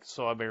things like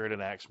So I Married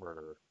an Axe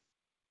Murderer.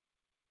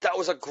 That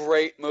was a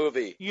great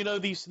movie. You know,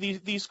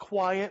 these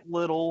quiet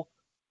little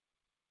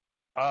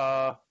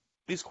low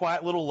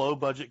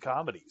budget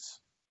comedies.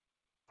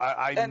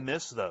 I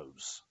miss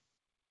those.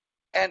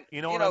 And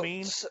you know what I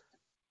mean?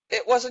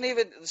 It wasn't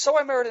even So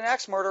I Married an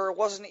Axe Murderer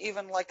wasn't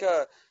even like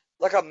a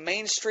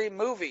mainstream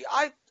movie.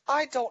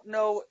 I don't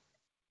know.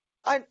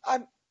 I'm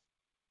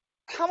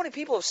how many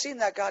people have seen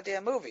that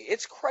goddamn movie?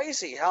 It's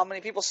crazy how many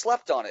people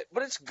slept on it,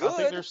 but it's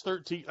good.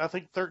 I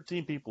think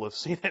 13 people have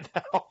seen it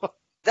now.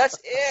 That's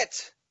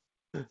it.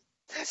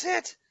 That's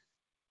it.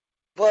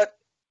 But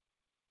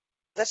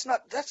that's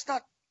not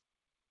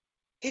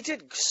he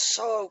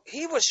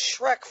was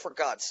Shrek, for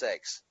God's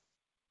sakes.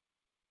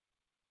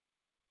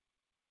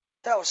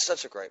 That was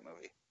such a great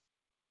movie.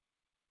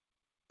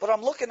 But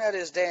I'm looking at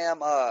his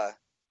damn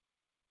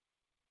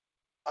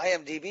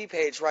IMDb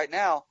page right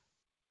now,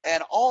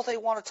 and all they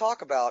want to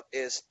talk about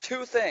is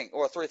three things: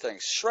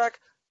 Shrek,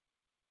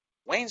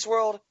 Wayne's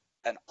World,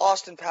 and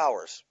Austin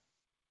Powers.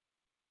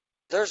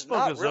 There's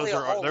not really a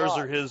whole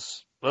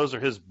lot. Those are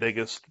his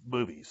biggest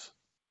movies.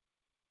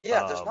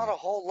 Yeah, there's not a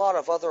whole lot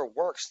of other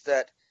works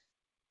that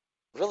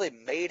really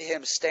made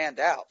him stand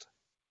out.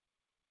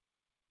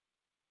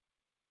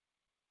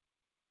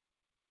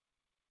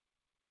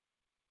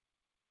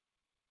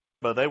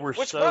 But they were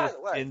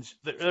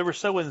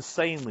so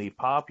insanely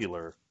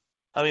popular.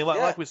 I mean,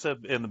 like we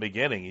said in the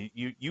beginning,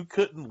 you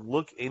couldn't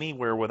look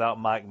anywhere without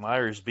Mike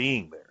Myers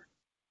being there.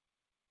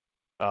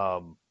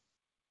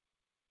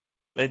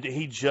 And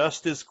he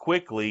just as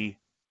quickly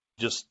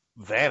just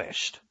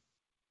vanished.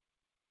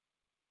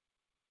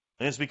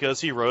 And it's because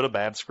he wrote a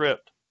bad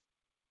script.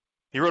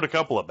 He wrote a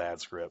couple of bad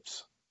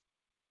scripts.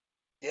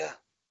 Yeah,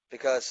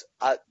 because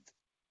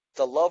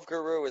the Love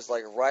Guru is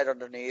like right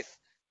underneath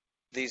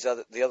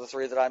the other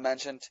three that I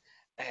mentioned,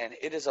 and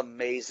it is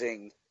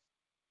amazing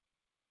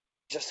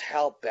just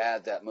how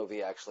bad that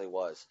movie actually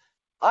was.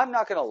 I'm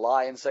not going to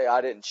lie and say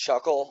I didn't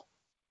chuckle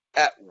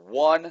at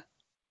one,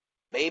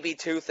 maybe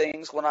two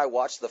things when I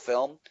watched the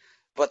film,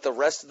 but the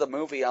rest of the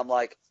movie I'm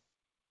like,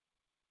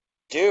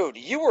 dude,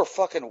 you were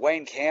fucking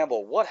Wayne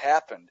Campbell. What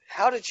happened?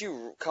 How did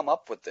you come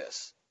up with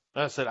this?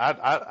 Like I said,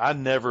 I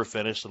never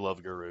finished The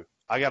Love Guru.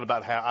 I got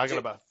about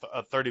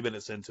 30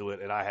 minutes into it,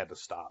 and I had to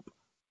stop.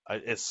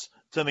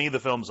 To me, the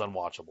film's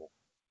unwatchable.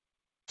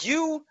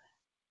 You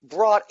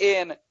brought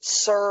in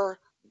Sir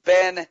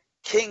Ben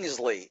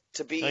Kingsley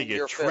to be in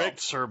your film. You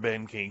tricked Sir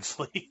Ben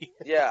Kingsley.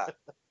 Yeah.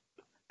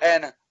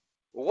 And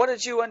what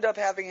did you end up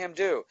having him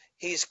do?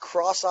 He's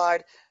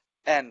cross-eyed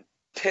and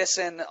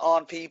pissing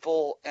on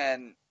people,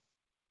 and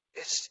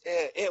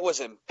it was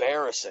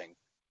embarrassing.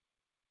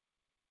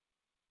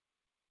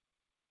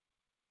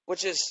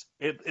 Which is...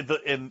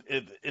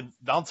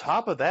 on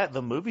top of that,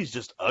 the movie's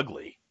just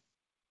ugly.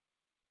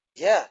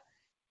 Yeah.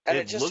 And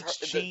it looks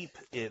cheap.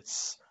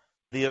 It's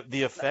the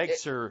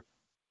effects are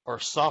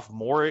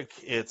sophomoric.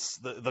 It's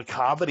the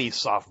comedy's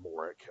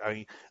sophomoric. I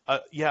mean,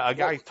 a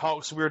guy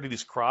talks weird and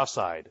he's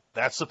cross-eyed.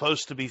 That's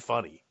supposed to be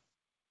funny.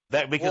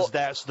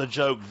 That's the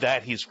joke,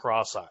 that he's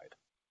cross-eyed.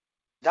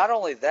 Not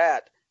only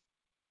that,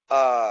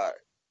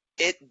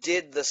 it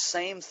did the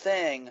same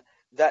thing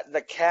that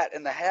The Cat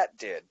in the Hat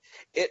did.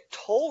 It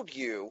told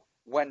you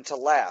when to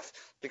laugh.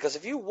 Because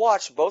if you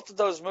watch both of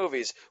those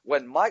movies,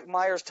 when Mike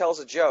Myers tells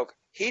a joke,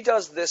 he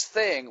does this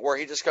thing where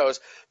he just goes,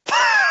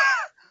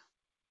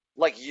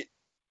 like,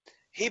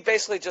 he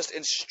basically just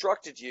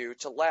instructed you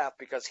to laugh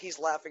because he's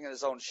laughing at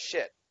his own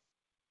shit.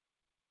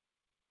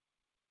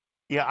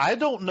 Yeah, I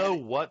don't know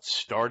what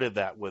started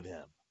that with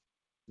him.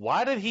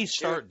 Why did he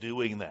start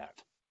doing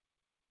that?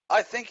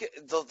 I think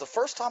the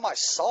first time I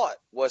saw it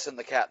was in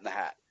The Cat in the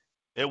Hat.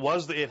 It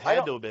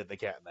had to have been The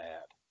Cat in the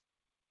Hat.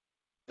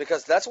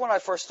 Because that's when I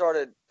first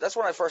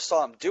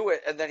saw him do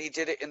it, and then he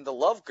did it in The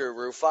Love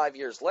Guru 5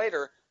 years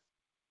later,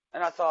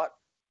 and I thought,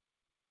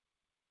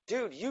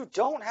 dude, you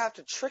don't have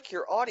to trick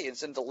your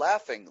audience into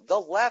laughing.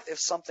 They'll laugh if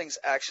something's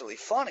actually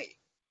funny.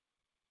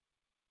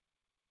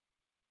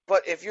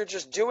 But if you're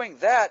just doing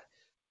that,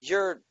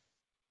 you're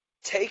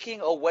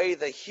taking away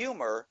the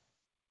humor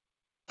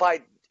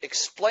by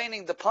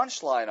explaining the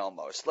punchline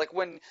almost. Like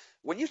when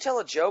you tell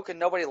a joke and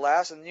nobody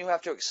laughs and you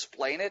have to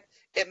explain it,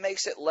 it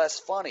makes it less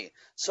funny.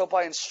 So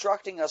by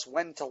instructing us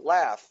when to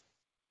laugh,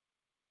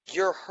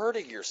 you're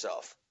hurting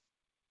yourself.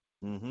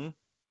 Mm-hmm.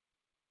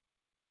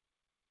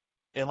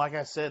 And like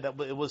I said,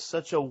 it was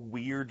such a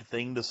weird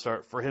thing to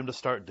start for him to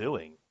start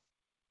doing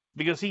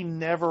because he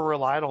never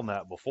relied on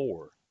that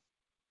before.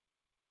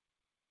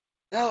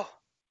 No,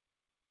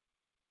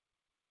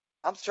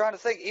 I'm trying to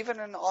think. Even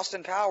in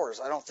Austin Powers,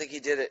 I don't think he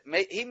did it.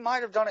 He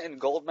might have done it in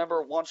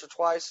Goldmember once or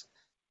twice.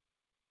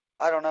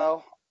 I don't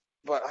know,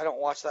 but I don't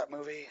watch that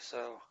movie,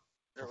 so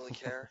I don't really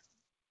care.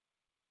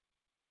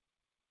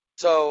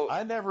 So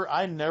I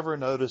never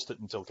noticed it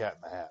until Cat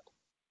in the Hat.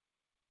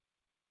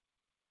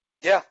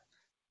 yeah,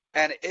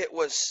 and it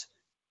was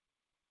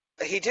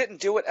he didn't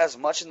do it as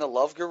much in the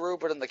Love Guru,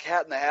 but in the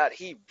Cat in the Hat,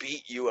 he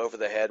beat you over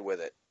the head with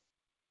it.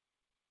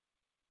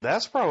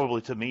 That's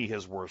probably to me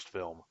his worst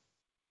film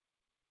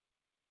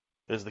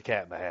is the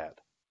Cat in the Hat.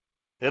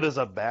 It is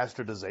a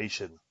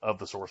bastardization of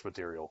the source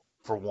material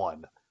for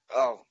one,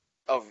 Oh,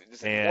 oh,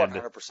 and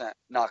 100%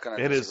 not going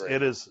to it is disagree.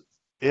 it is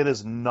it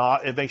is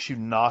not. It makes you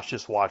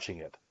nauseous watching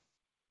it.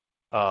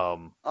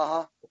 Um,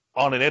 Uh-huh.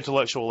 on an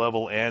intellectual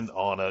level and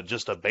on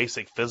just a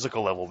basic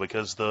physical level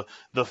because the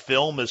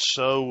film is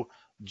so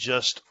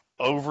just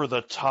over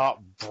the top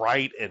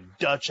bright and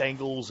Dutch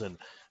angles and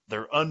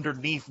they're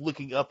underneath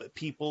looking up at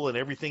people and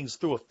everything's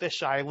through a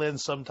fisheye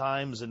lens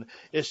sometimes and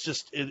it's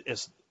just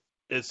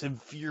it's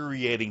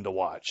infuriating to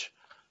watch.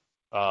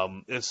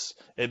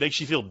 It makes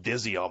you feel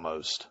dizzy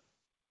almost.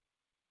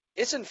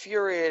 It's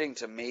infuriating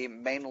to me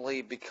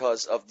mainly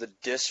because of the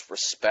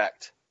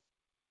disrespect.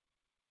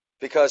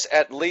 Because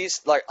at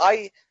least, like,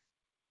 I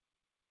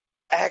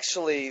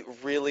actually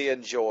really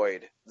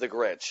enjoyed The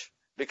Grinch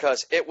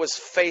because it was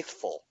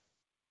faithful.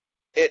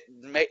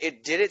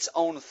 It did its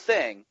own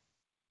thing,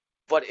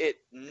 but it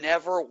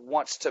never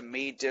once to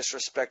me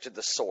disrespected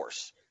the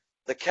source.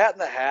 The Cat in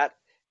the Hat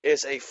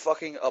is a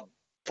fucking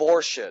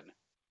abortion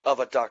of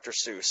a Dr.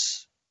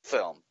 Seuss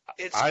film.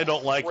 It's I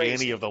don't like any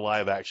crazy. of the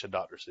live action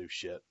Dr. Seuss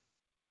shit.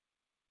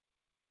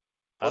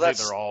 I Well, think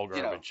that's, they're all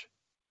you know, garbage.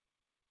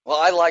 well,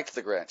 I liked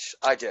The Grinch.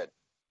 I did.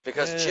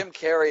 Because Eh, Jim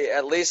Carrey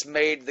at least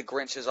made the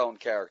Grinch his own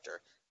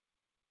character.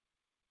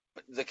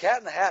 The Cat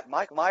in the Hat,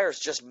 Mike Myers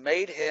just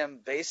made him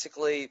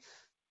basically,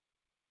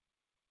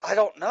 I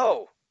don't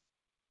know.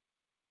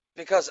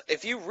 Because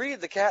if you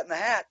read The Cat in the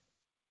Hat,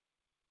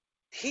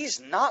 he's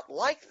not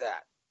like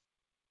that.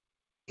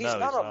 He's no,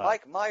 not he's a not.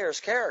 Mike Myers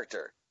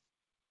character.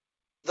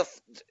 The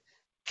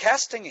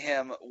casting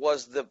him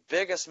was the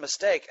biggest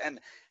mistake, and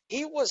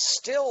he was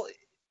still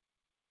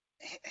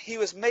he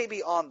was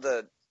maybe on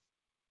the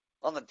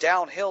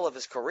downhill of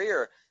his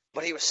career,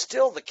 but he was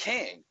still the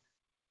king.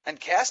 And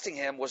casting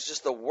him was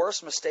just the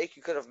worst mistake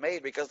you could have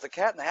made because the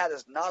Cat in the Hat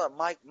is not a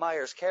Mike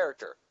Myers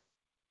character.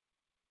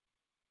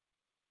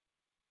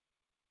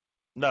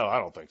 No, I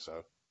don't think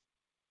so.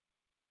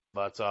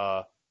 But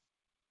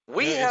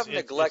We it's have it's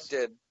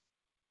neglected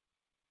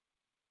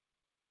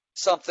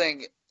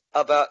something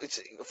about.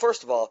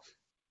 First of all,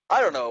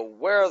 I don't know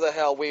where the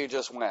hell we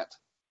just went.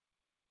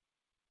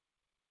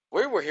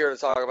 We were here to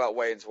talk about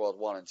Wayne's World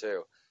 1 and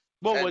 2,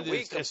 well, and we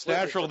it's completely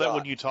natural that when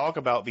forgot. you talk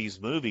about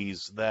these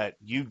movies that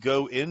you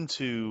go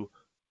into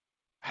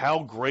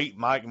how great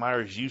Mike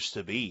Myers used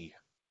to be,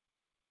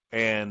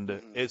 and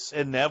Mhm. it's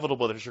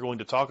inevitable that you're going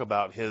to talk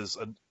about his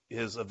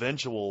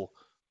eventual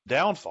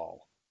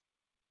downfall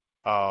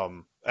as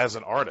an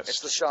It's the artist.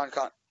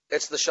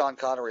 it's the Sean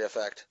Connery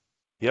effect.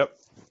 Yep,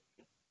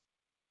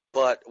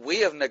 But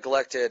we have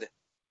neglected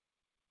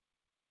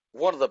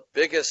one of the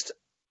biggest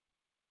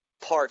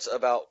parts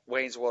about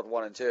Wayne's World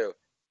 1 and 2,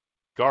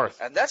 Garth.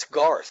 and that's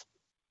Garth.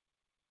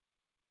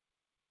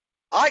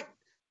 I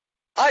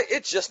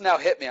it just now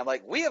hit me. I'm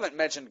like, we haven't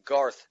mentioned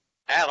Garth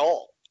at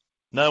all.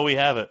 No, we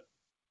haven't.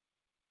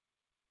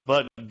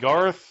 But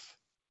Garth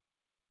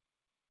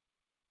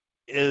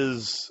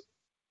is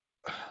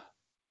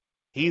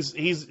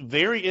it's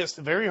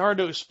very hard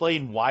to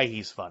explain why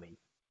he's funny.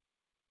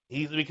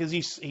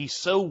 He's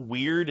so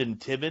weird and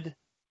timid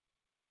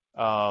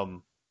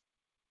um,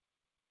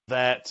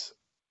 that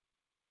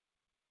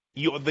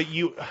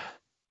you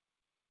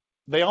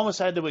they almost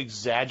had to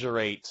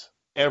exaggerate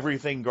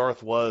everything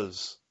Garth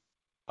was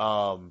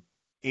um,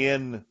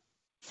 in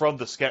from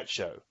the sketch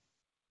show.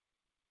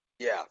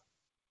 Yeah,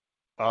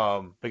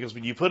 Because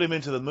when you put him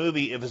into the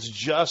movie, if it's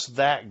just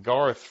that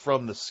Garth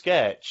from the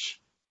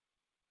sketch,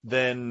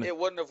 then it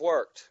wouldn't have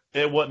worked.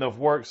 it wouldn't have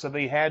worked. So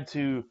they had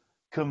to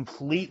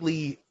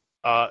completely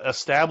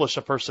establish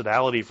a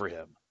personality for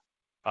him.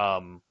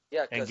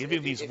 Yeah, And because give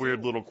him these if weird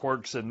you little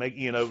quirks and make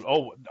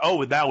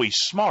oh now he's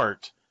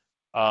smart.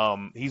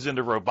 He's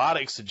into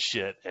robotics and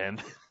shit,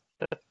 and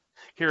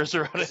here's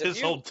because if his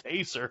you old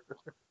taser.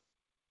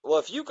 well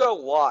if you go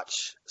watch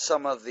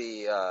some of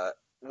the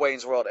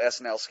Wayne's World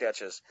SNL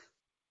sketches,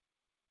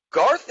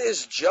 Garth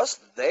is just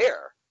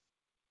there.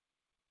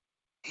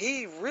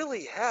 He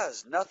really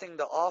has nothing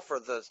to offer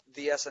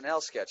the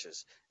SNL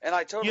sketels, and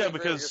I totally Yeah, agree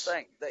with what you're because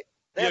saying.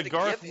 They had to give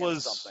Garth him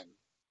was something.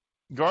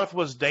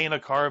 Dana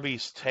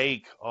Carvey's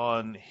take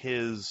on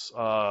his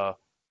I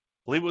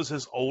believe it was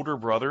his older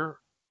brother.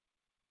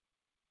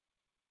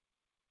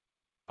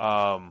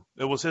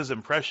 It was his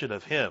impression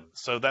of him.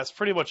 So that's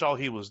pretty much all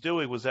he was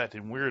doing, was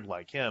acting weird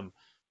like him.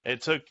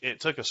 It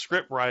took a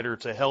script writer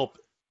to help,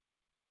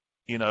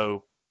 you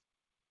know,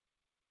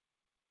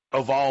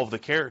 evolve the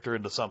character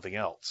into something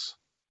else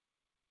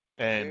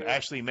and Dude,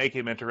 actually make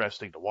him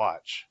interesting to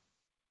watch.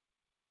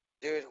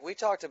 dude, we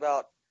talked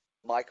about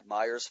Mike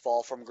Myers'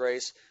 fall from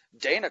grace.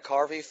 Dana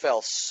Carvey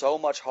fell so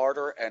much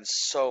harder and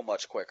so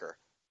much quicker.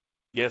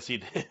 Yes, he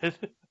did.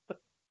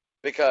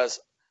 Because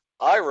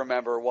I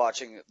remember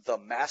watching The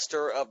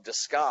Master of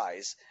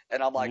Disguise,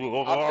 and I'm like, I'm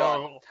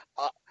done.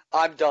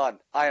 I'm done.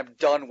 I am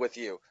done with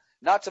you.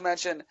 Not to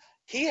mention,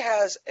 he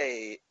has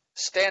a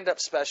stand-up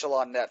special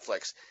on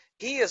Netflix.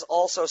 He is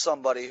also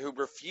somebody who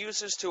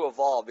refuses to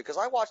evolve, because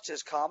I watched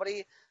his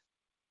comedy,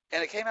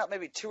 and it came out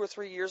maybe 2 or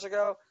 3 years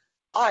ago.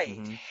 I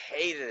Mhm.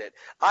 hated it.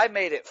 I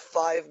made it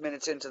 5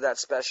 minutes into that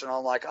special, and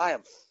I'm like, I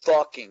am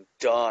fucking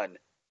done.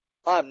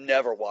 I'm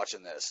never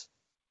watching this.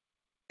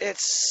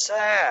 It's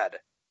sad.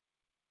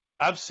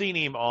 I've seen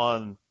him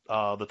on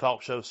the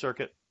talk show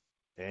circuit,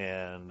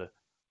 and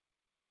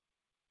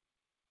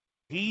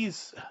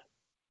he's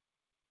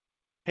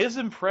his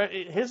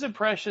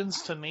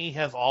impressions to me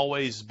have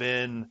always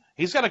been.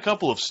 He's got a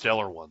couple of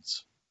stellar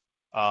ones,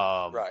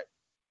 Right.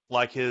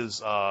 like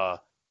his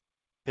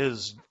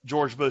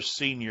George Bush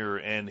Senior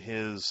and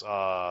his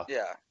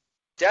Yeah.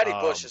 Daddy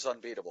Bush um, is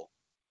unbeatable.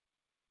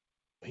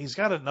 he's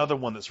got another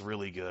one that's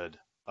really good,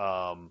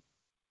 but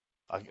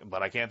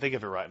I can't think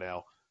of it right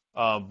now.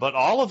 But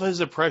all of his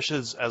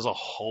impressions as a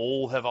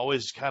whole have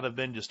always kind of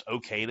been just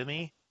okay to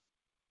me.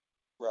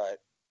 Right.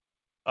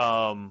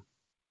 Um,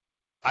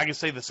 I can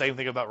say the same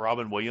thing about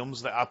Robin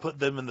Williams. That I put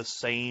them in the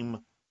same,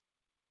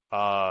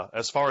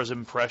 as far as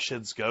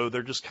impressions go.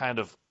 They're just kind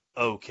of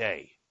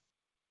okay.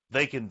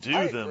 They can I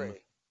do them.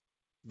 agree.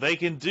 They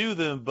can do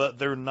them, but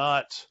they're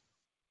not.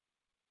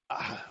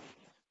 Uh,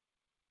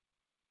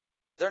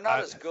 They're not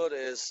I, as good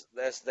as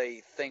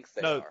they think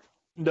they no, are.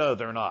 no,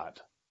 they're not.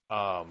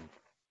 Um,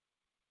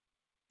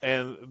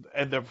 and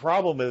the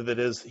problem with it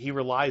is he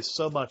relies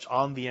so much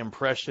on the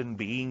impression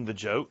being the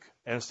joke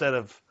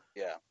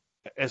Yeah.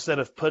 instead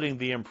of putting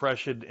the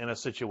impression in a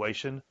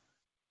situation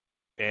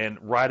and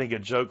writing a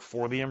joke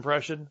for the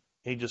impression.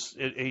 He just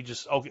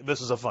okay,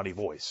 this is a funny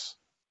voice.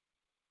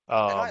 And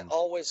Um,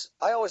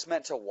 I always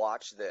meant to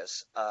watch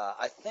this.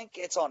 I think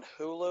it's on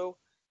Hulu.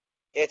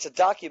 It's a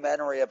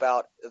documentary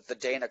about the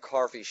Dana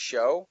Carvey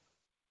show,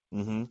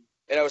 mm-hmm. and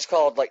it was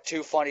called like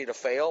Too Funny to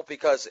Fail,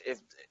 because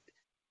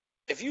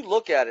if you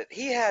look at it,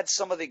 he had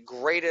some of the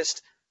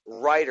greatest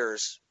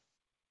writers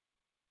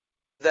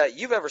that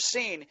you've ever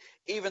seen,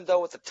 even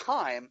though at the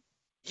time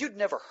you'd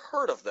never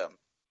heard of them.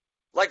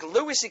 Like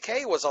Louis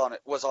C.K. was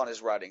on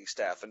his writing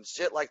staff and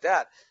shit like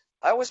that.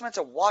 I always meant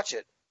to watch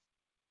it,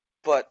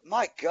 but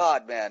my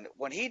God, man,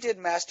 when he did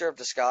Master of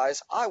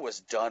Disguise, I was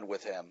done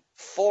with him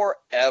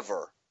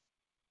forever.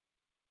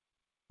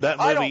 That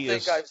I don't movie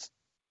think is I've.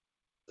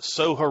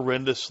 so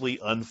horrendously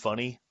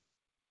unfunny.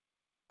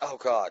 Oh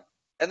God,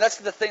 and that's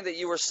the thing that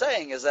you were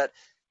saying, is that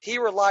he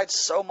relied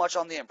so much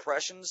on the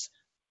impressions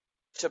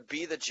to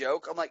be the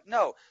joke. I'm like,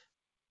 no,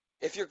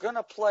 if you're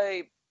gonna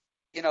play,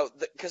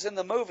 because in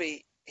the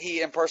movie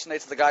he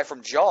impersonates the guy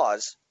from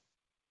Jaws.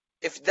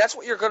 If that's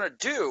what you're gonna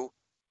do,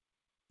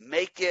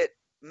 make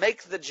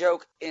the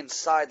joke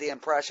inside the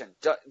impression.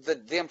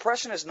 The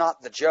impression is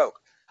not the joke.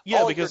 Yeah,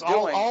 All you're because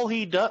all doing,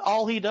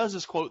 all he does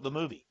is quote the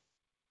movie.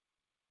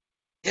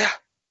 yeah,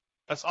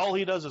 That's all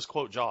he does is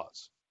quote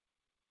Jaws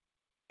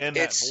in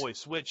that it's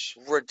voice, which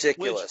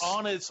ridiculous.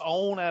 on its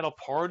own at a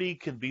party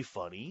can be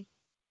funny,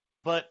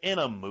 but in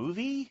a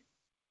movie,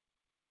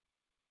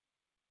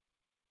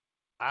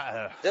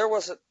 I, There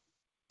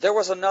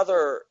was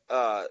another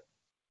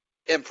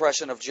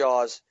impression of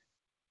Jaws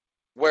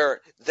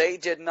where they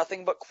did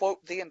nothing but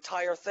quote the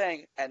entire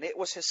thing, and it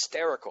was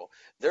hysterical.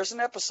 There's an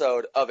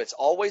episode of It's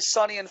Always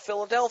Sunny in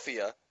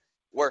Philadelphia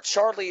where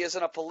Charlie is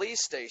in a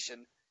police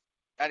station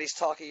and he's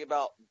talking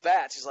about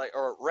bats. He's like,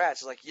 or rats.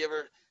 He's like, you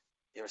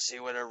ever see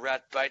when a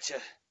rat bites you?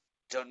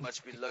 Don't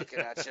much be looking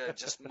at you,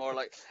 just more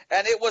like.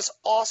 And it was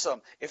awesome.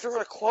 If you're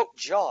gonna quote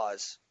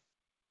Jaws,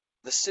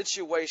 the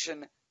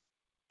situation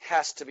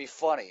has to be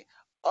funny.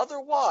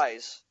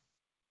 Otherwise,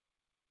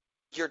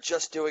 you're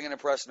just doing an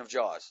impression of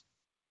Jaws.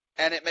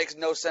 And it makes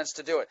no sense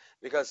to do it,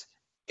 because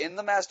in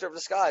The Master of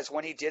Disguise,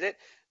 when he did it,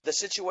 the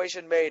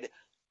situation made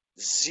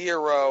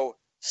 0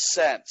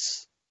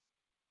 sense.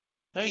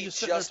 now He you're just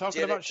sitting there just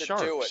talking did it about to do it.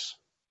 sharks.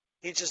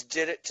 He just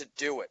did it to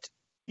do it.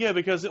 Yeah,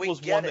 because it We was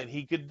get one it. that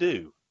he could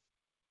do.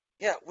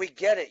 Yeah, we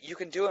get it. You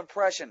can do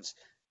impressions.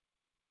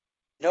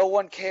 No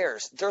one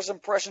cares. There's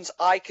impressions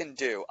I can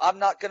do. I'm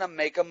not going to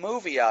make a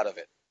movie out of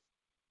it.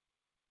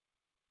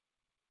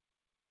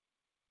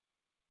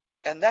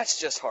 And that's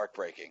just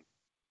heartbreaking.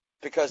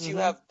 Because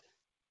Mm-hmm.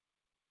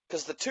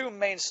 because the two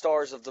main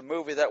stars of the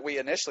movie that we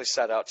initially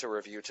set out to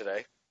review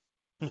today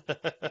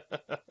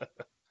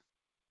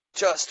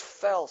just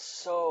fell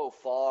so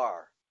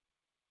far.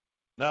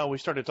 No, we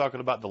started talking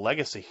about the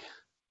legacy.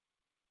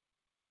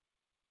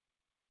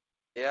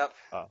 Yep.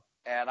 Uh,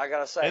 And I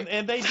gotta say,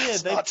 and they did.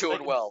 it's not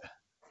doing well.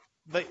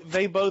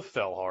 they both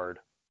fell hard.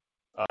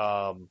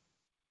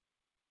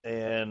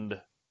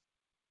 And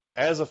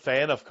as a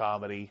fan of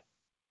comedy,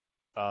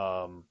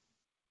 a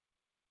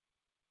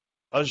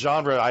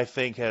genre I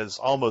think has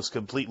almost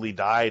completely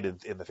died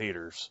in the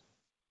theaters.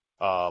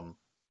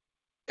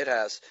 It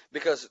has,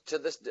 because to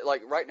this,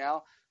 like right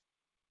now,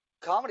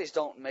 comedies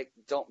don't make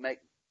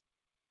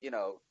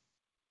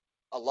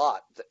a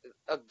lot.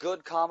 A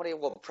good comedy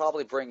will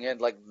probably bring in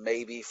like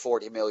maybe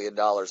 $40 million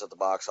at the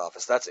box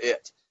office. That's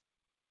it.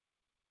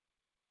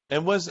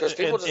 And was Because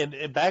people just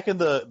and back in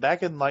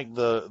like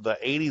the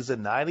 80s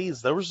and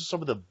 90s, there was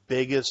some of the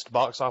biggest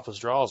box office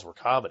draws were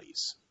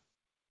comedies.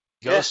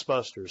 yeah,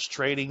 Ghostbusters,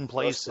 Trading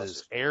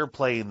Places, Ghostbusters.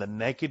 Airplane, The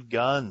Naked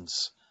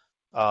Guns,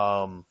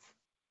 even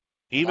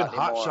Not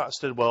Hot anymore. Shots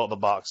did well at the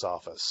box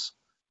office.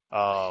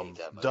 I hate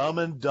that Dumb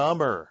movie. and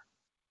Dumber.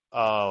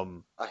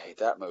 Um, I hate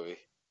that movie.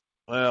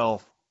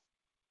 well,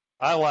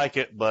 I like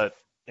it, but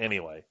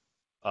anyway.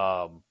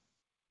 Well,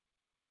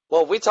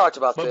 we talked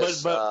about But but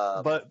this.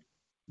 but but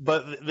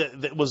but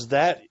it was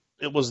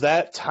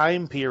that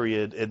time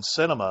period in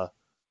cinema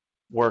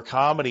where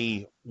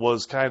comedy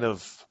was kind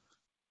of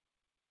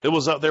it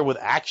was up there with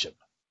action.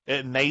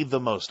 It made the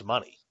most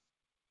money.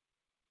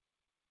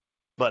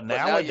 But But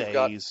now you've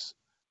got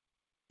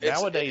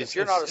nowadays if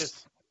you're not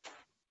it's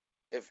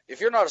if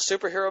you're not a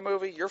superhero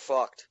movie, you're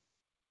fucked.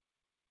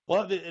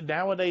 well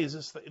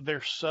nowadays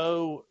they're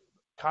so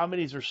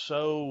comedies are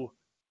so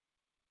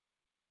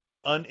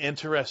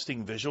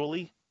uninteresting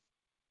visually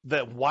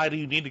that why do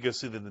you need to go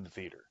see them in the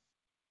theater?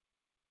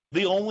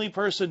 The only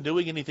person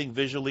doing anything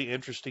visually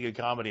interesting in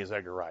comedy is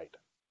Edgar Wright,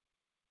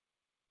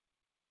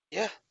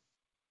 Yeah.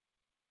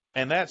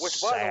 and that's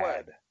Which, by the way,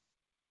 sad.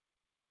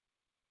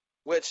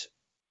 which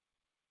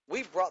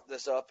we brought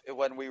this up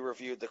when we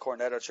reviewed the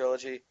Cornetto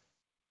trilogy.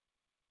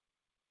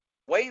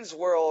 Wayne's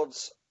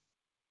World's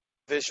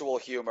visual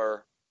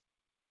humor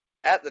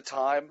at the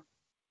time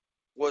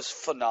was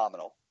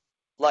phenomenal.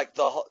 Like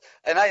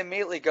and I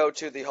immediately go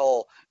to the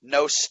whole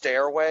no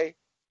stairway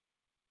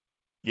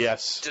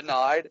Yes,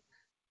 denied.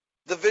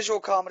 The visual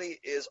comedy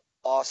is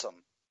awesome,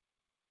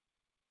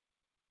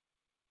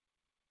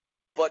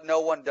 but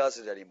no one does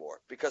it anymore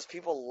because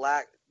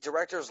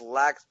directors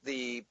lack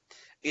the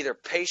either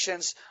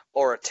patience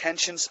or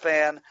attention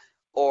span,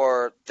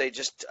 or they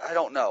just, I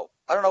don't know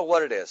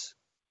what it is,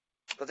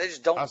 but they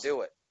just I, don't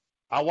do it.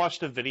 I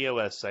watched a video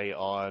essay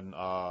on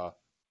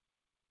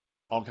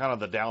kind of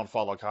the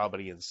downfall of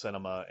comedy in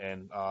cinema,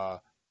 and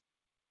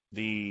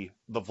the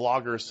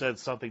vlogger said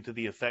something to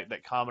the effect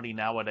that comedy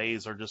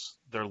nowadays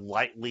they're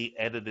lightly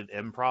edited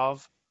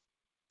improv,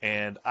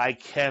 and I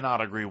cannot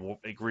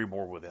agree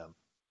more with him.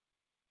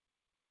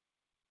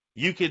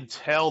 You can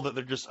tell that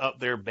they're just up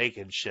there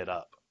making shit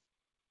up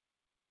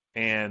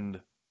and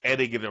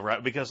editing it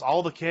around because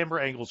all the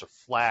camera angles are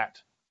flat.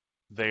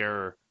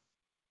 They're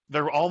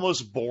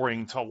almost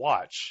boring to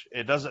watch.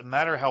 It doesn't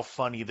matter how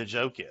funny the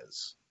joke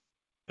is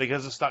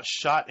because it's not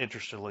shot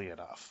interestingly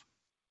enough.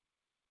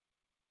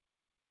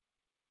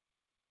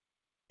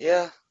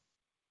 Yeah.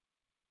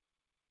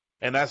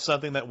 And that's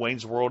something that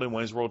Wayne's World and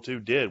Wayne's World 2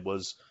 did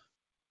was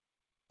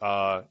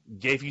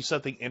gave you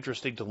something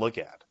interesting to look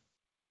at.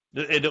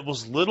 It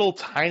was little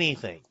tiny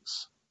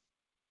things.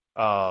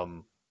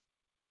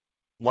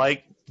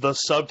 Like the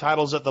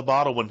subtitles at the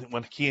bottom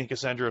when Key and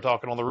Cassandra are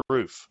talking on the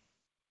roof.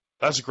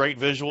 That's great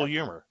visual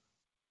humor.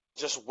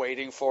 Just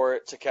waiting for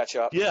it to catch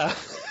up. Yeah.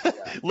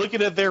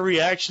 Looking at their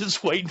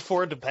reactions, waiting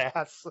for it to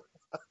pass.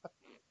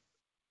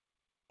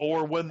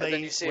 Or when And then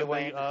you see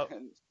Wayne.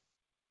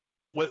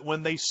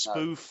 When they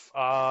spoof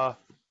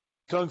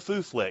kung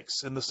fu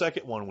flicks in the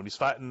second one when he's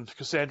fighting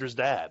Cassandra's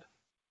dad,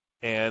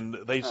 and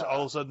they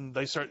all of a sudden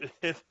they start.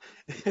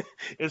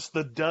 It's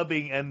the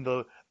dubbing and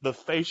the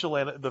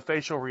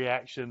facial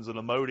reactions and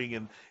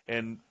emoting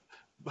and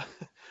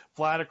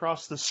flying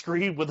across the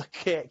screen with a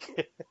kick.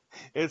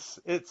 It's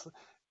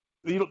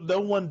no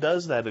one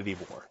does that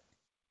anymore.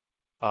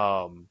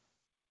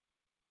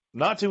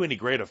 Not to any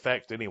great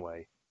effect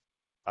anyway.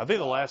 I think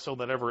the last one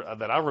that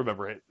I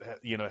remember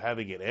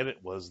having it in it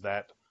was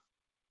that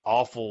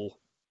awful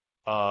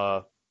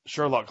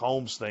Sherlock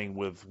Holmes thing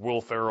with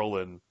Will Ferrell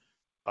and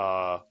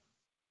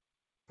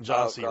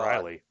John C.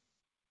 Reilly.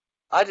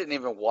 I didn't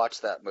even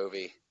watch that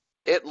movie.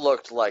 It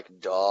looked like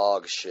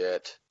dog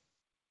shit.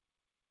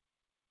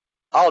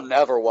 I'll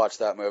never watch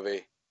that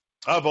movie.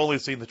 I've only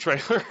seen the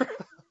trailer,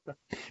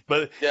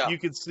 but Yeah. you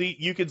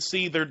can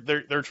see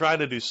they're trying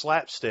to do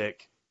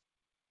slapstick,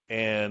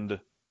 and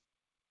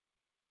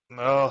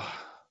no,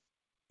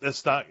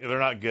 they're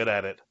not good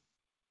at it.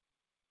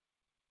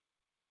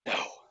 No,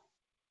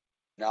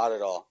 not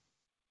at all.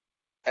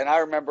 And I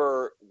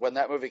remember when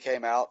that movie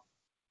came out,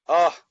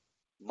 oh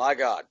my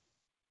God.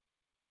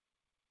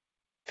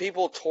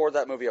 People tore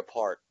that movie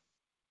apart.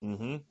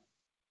 Mm-hmm.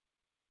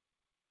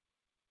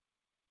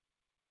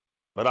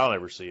 But I'll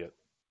never see it.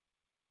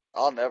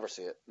 I'll never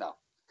see it. No.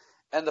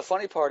 And the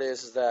funny part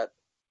is that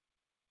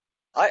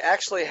I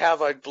actually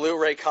have a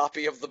Blu-ray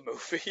copy of the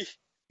movie.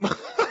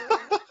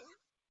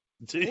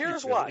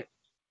 Here's why.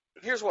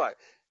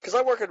 Because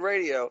I work in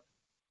radio,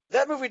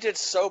 That movie did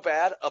so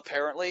bad,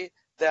 apparently,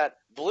 that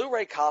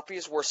Blu-ray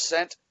copies were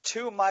sent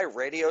to my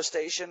radio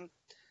station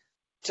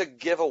to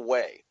give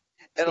away.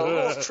 And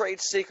a trade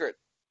secret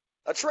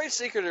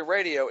in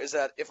radio is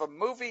that if a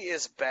movie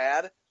is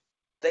bad,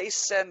 they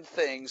send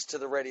things to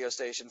the radio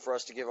station for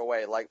us to give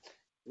away. Like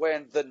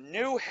when the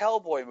new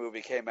Hellboy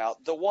movie came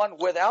out, the one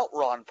without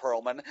Ron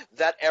Perlman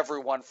that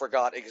everyone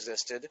forgot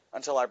existed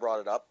until I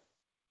brought it up,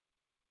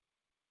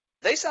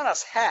 they sent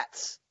us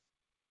hats.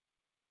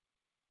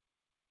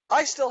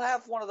 I still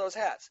have one of those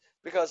hats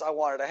because I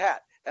wanted a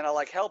hat and I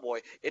like Hellboy.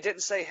 It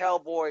didn't say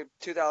Hellboy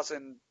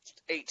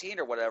 2018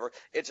 or whatever.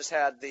 It just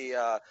had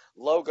the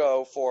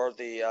logo for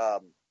the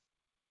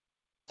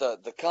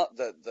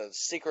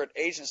secret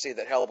agency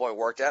that Hellboy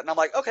worked at, and I'm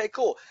like, okay,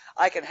 cool,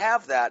 I can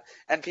have that,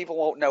 and people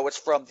won't know it's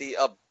from the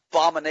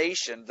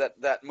abomination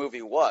that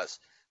movie was.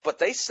 But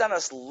they sent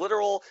us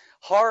literal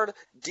hard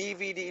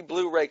DVD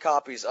Blu-ray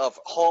copies of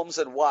Holmes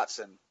and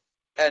Watson,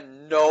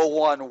 and no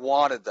one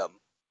wanted them.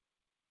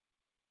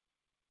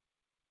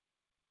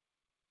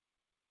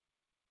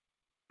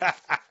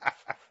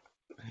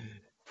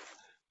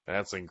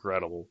 That's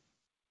incredible.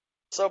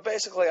 So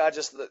basically,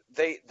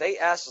 they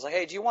asked us like,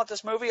 hey, do you want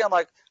this movie? I'm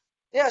like,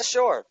 yeah,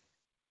 sure,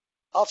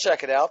 I'll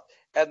check it out.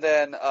 And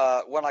then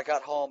when I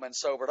got home and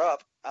sobered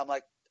up, I'm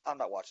like, I'm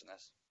not watching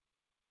this.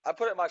 I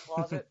put it in my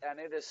closet, and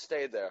it has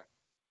stayed there.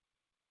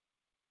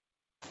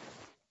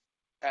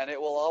 And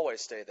it will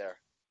always stay there.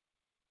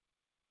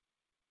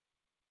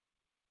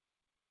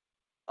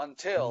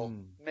 Until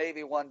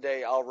maybe one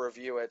day I'll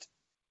review it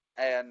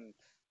and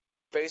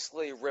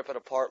basically rip it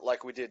apart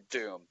like we did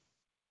Doom.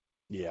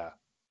 Yeah.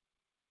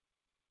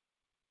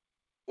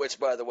 Which,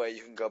 by the way,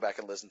 you can go back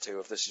and listen to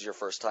if this is your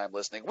first time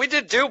listening. We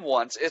did Doom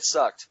once. It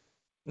sucked.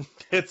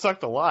 It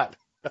sucked a lot.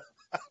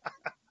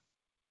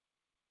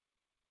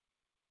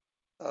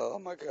 Oh,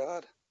 my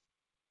God.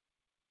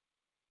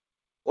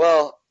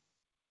 Well,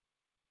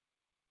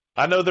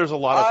 I know there's a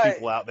lot of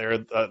people out there,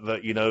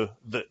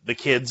 the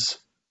kids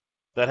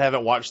that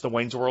haven't watched the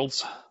Wayne's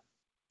Worlds,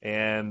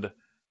 and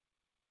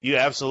you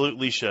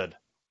absolutely should.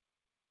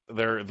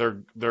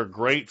 They're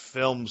great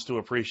films to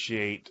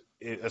appreciate,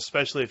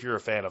 especially if you're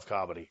a fan of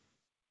comedy.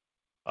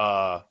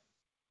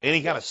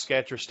 Any kind of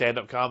sketch or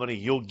stand-up comedy,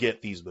 you'll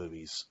get these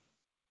movies.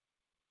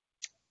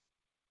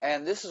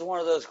 And this is one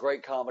of those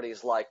great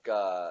comedies like,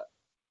 The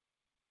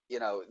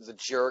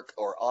Jerk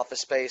or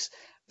Office Space,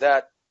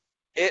 that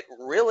it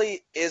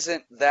really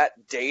isn't that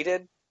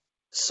dated.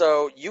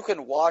 So you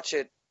can watch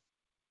it,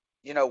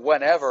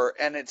 whenever,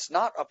 and it's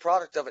not a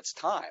product of its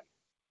time.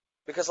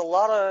 Because a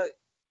lot of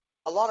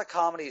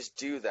comedies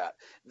do that.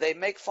 They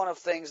make fun of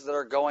things that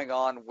are going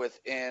on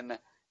within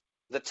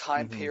the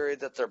time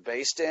period that they're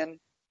based in,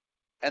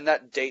 and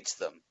that dates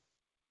them.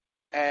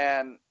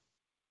 And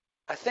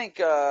I think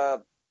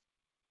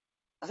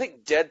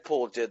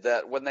Deadpool did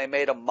that when they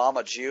made a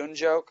Mama June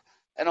joke.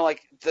 And I'm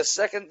like, the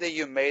second that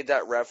you made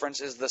that reference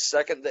is the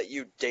second that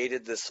you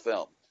dated this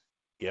film.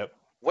 Yep.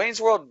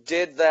 Wayne's World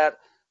did that,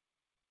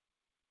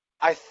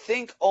 I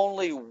think,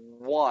 only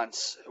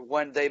once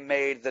when they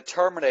made the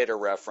Terminator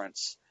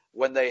reference,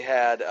 when they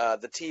had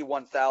the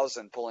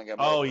T-1000 pulling him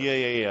over. Oh,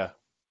 yeah.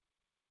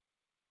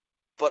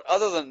 But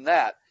other than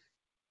that,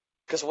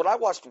 because when I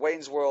watched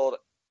Wayne's World,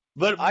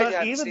 I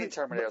hadn't seen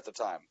Terminator at the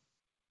time.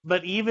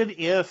 But even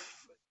if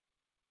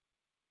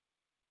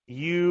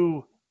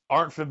you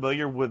aren't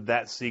familiar with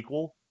that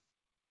sequel,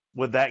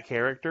 with that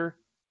character,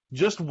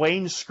 just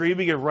Wayne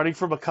screaming and running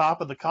from a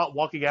cop and the cop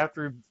walking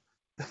after him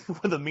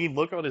with a mean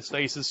look on his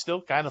face is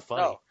still kind of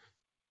funny. No,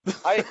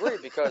 I agree,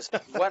 because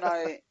when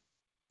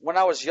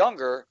I was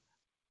younger,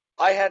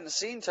 I hadn't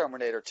seen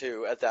Terminator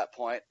 2 at that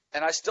point,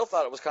 and I still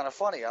thought it was kind of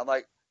funny. I'm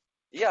like,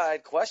 yeah, I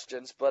had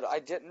questions, but I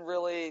didn't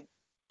really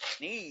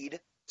need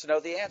to know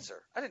the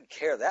answer. I didn't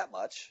care that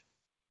much.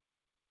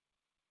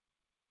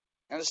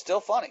 And it's still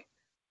funny.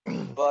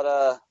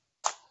 But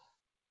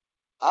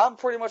I'm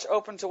pretty much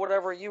open to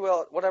whatever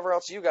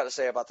else you got to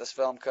say about this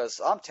film, because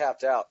I'm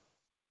tapped out.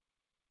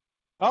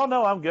 Oh,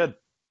 no, I'm good.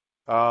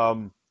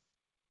 I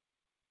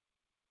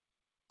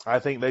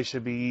think they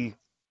should be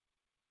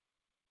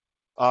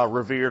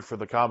revered for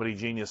the comedy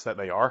genius that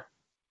they are.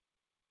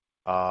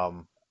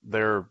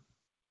 They're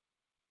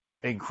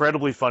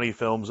incredibly funny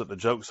films that the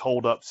jokes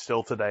hold up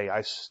still today.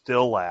 I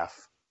still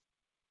laugh.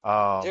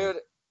 Dude,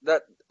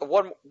 that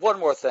one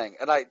more thing,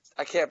 and I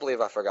can't believe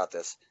I forgot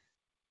this.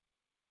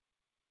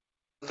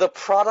 The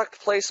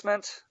product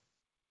placement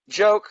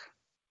joke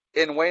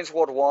in Wayne's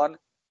World 1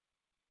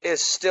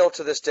 is still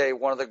to this day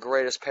one of the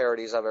greatest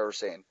parodies I've ever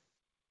seen.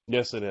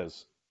 Yes, it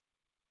is.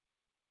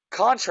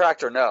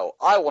 Contract or no,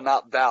 I will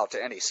not bow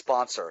to any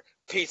sponsor.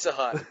 Pizza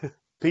Hut.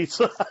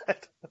 Pizza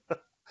Hut.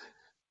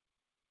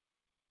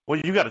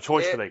 Well, you got a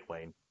choice to make,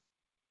 Wayne.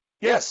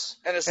 Yes,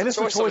 and it's the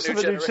choice of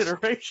a new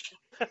generation.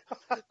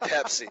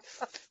 Pepsi.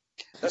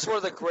 That's one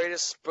of the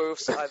greatest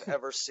spoofs I've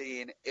ever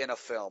seen in a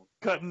film.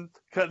 Cutting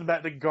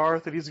back to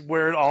Garth, and he's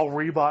wearing all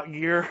Reebok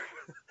gear.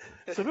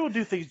 Some people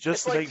do things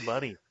just to make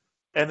money,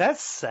 and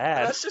that's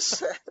sad. That's just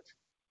sad.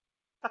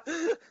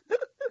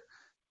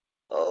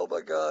 Oh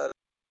my God.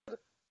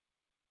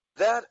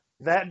 That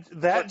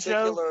that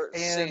joke particular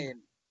and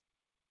scene.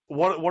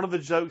 one of the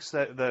jokes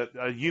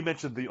that you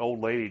mentioned the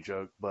old lady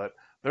joke, but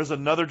there's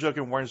another joke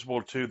in Wayne's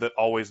World 2 that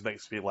always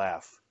makes me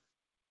laugh.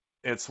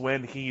 It's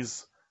when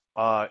he's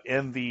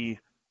in the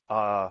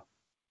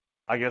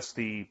I guess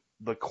the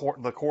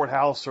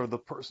courthouse or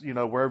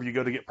wherever you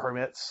go to get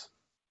permits,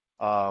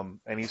 and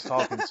he's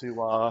talking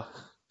to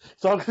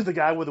talking to the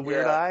guy with the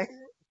weird Yeah, eye.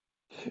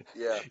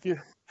 yeah.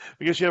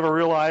 Because you have a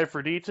real eye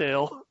for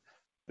detail.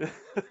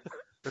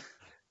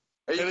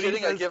 Are you And he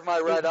kidding? I says, give my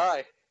right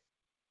eye.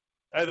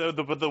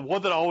 but the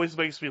one that always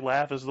makes me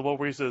laugh is the one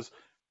where he says,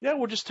 "Yeah,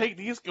 we'll just take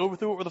these, go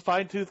through it with a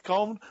fine tooth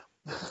comb,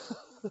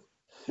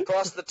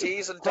 Cross the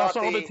T's and cross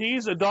dot all the the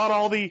T's and dot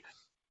all the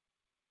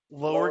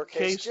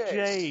lowercase lowercase j's.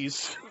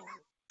 J's."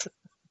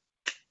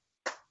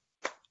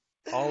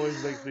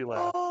 Always makes me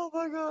laugh. Oh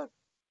my god,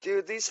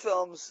 dude, these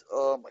films.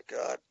 Oh my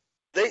god,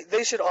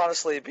 they should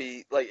honestly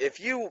be like if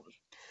you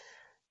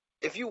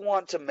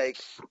want to make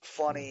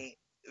funny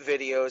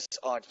videos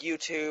on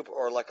YouTube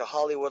or like a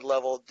Hollywood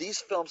level, these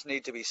films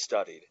need to be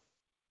studied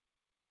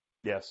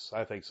Yes,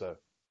 I think so.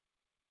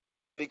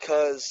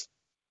 because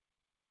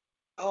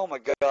oh my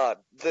god,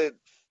 they're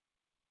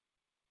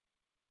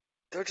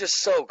just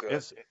so good.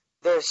 It's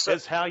They're so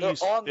it's how you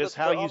it's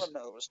how they're you on the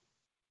nose.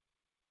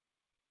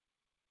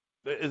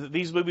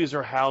 these movies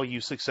are how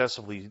you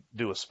successfully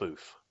do a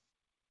spoof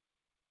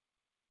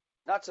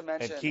Not to and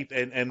mention, keep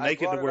and I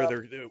make it to brought it where up.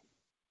 they're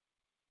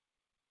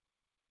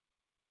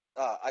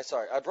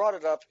I brought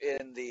it up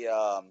in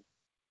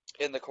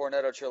the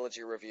Cornetto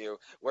trilogy review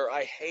where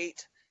I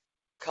hate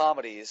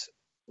comedies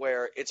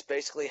where it's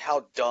basically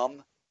how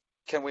dumb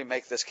can we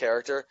make this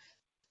character.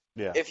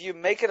 yeah. If you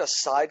make it a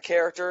side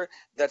character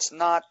that's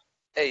not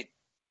a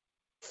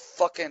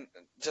fucking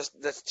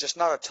that's just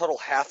not a total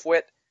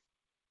half-wit,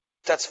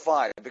 that's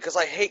fine because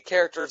I hate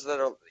characters that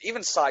are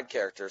even side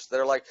characters that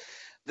are like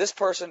this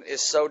person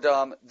is so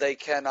dumb they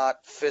cannot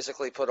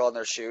physically put on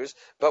their shoes.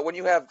 But when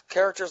you have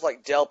characters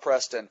like Del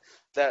Preston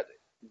that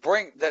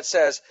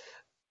says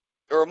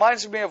it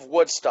reminds me of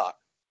Woodstock.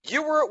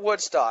 You were at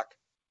Woodstock.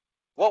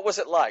 What was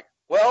it like?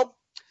 Well,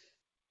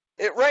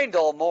 it rained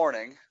all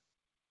morning,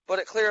 but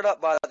it cleared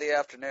up by the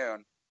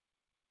afternoon.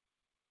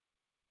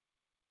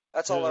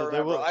 That's all I There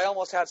remember. will I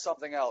almost had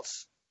something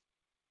else.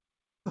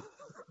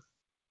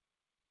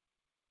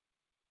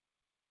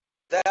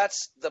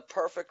 That's the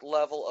perfect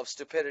level of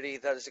stupidity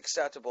that is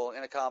acceptable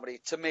in a comedy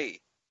to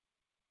me.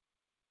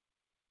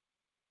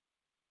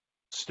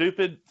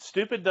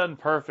 stupid done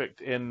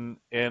perfect in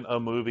a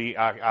movie.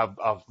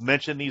 I've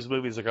mentioned these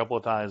movies a couple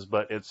of times,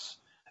 but it's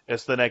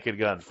The Naked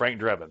Gun, Frank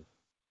Drebin.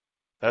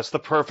 That's the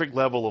perfect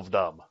level of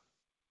dumb.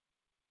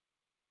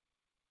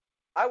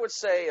 I would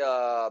say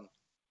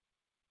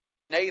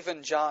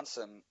Nathan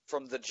Johnson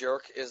from The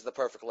Jerk is the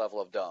perfect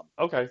level of dumb.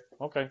 Okay,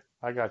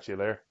 I got you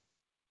there.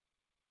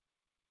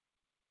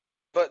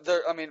 But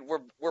I mean,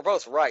 we're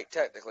both right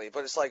technically.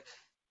 But it's like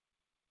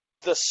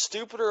the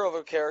stupider of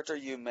a character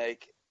you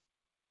make,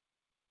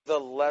 the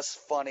less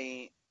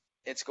funny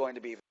it's going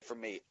to be for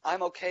me.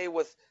 I'm okay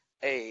with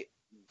a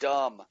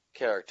dumb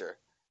character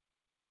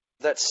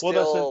that's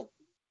Well, still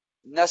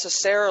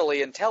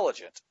necessarily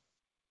intelligent.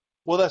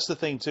 well, that's the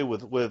thing too.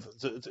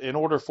 In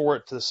order for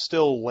it to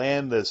still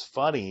land as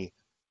funny,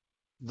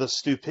 the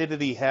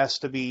stupidity has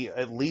to be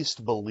at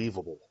least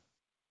believable.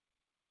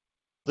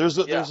 There's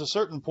Yeah. a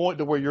certain point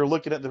to where you're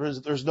looking at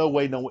there's no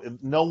way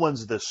no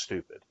one's this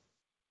stupid,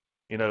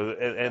 and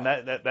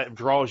that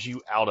draws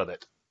you out of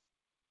it.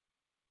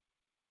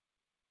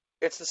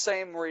 It's the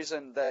same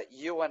reason that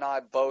you and I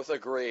both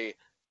agree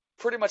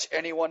pretty much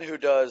anyone who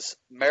does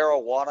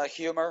marijuana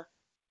humor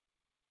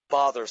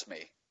bothers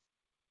me.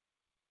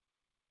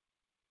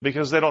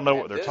 Because they don't know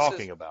what And they're this is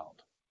talking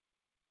about.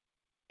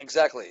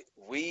 exactly.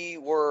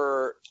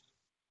 What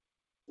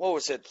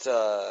was it?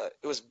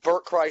 It was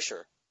Bert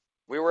Kreischer.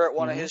 We were at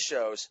one of Hmm. his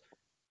shows.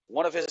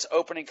 One of his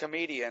opening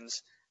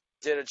comedians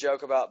did a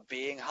joke about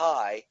being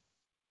high,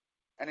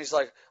 and he's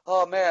like,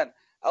 "Oh man,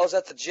 I was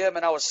at the gym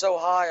and I was so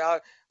high,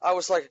 I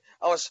was like,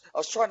 I was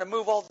trying to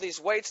move all these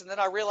weights, and then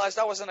I realized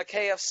I was in a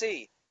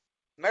KFC."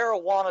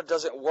 Marijuana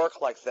doesn't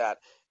work like that,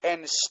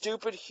 and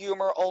stupid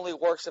humor only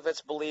works if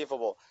it's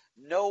believable.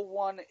 No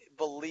one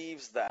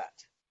believes that.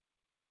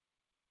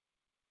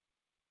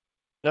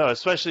 No,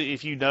 especially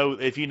if you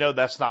know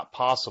that's not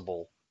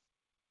possible,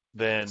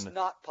 It's then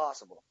not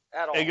possible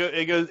at all.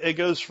 it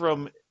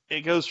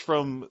goes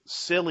from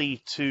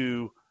silly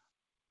to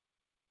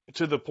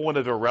the point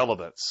of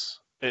irrelevance.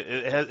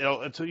 It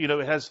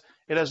has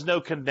it has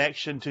no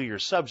connection to your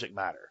subject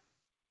matter.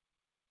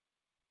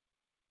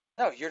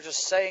 No, you're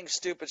just saying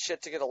stupid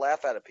shit to get a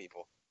laugh out of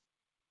people.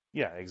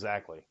 Yeah,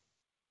 exactly.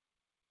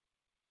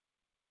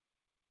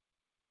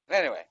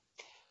 Anyway,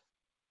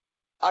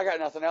 I got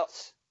nothing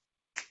else.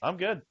 I'm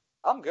good.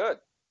 I'm good.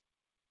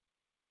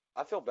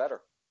 I feel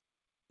better.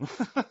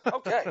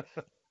 Okay.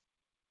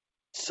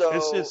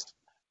 So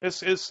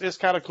It's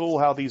kind of cool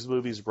how these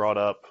movies brought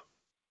up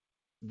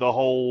the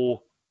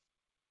whole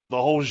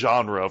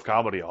genre of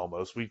comedy.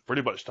 Almost, we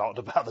pretty much talked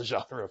about the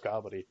genre of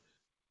comedy.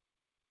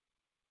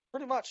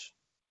 Pretty much.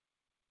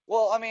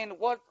 Well, I mean,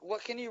 what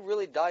can you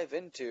really dive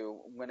into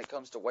when it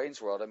comes to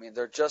Wayne's World? I mean,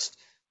 they're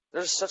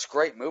such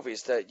great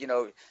movies that,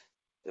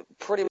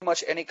 pretty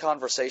much any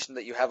conversation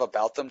that you have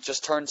about them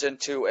just turns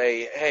into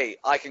a, hey,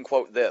 I can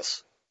quote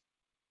this.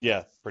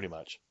 Yeah, pretty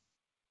much.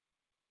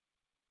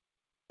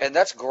 And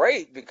that's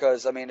great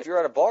because, I mean, if you're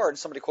at a bar and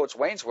somebody quotes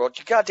Wayne's World,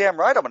 you goddamn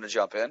right I'm going to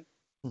jump in.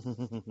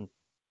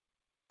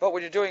 But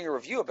when you're doing a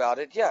review about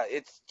it, yeah,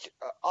 it's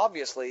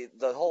obviously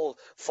the whole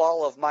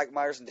fall of Mike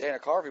Myers and Dana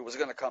Carvey was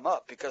going to come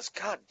up because,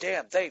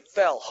 goddamn, they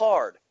fell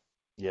hard.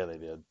 Yeah, they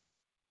did.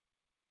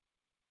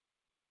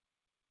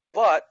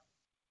 But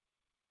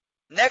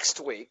next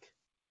week,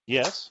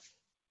 Yes.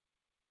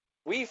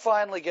 we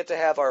finally get to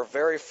have our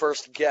very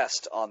first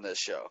guest on this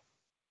show.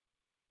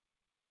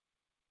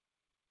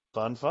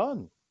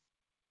 Fun.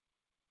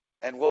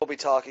 And we'll be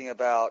talking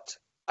about,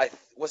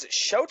 was it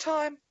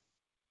Showtime?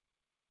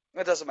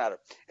 It doesn't matter.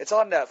 It's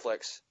on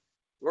Netflix.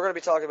 We're going to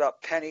be talking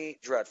about Penny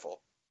Dreadful.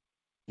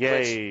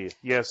 Yay.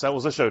 Yes, that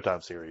was a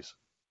Showtime series.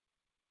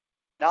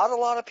 Not a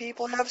lot of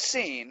people have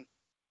seen,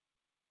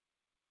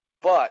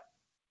 but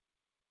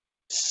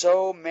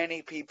so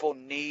many people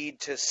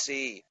need to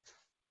see.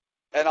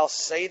 And I'll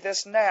say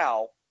this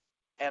now,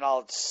 and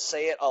I'll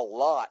say it a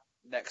lot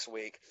next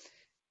week.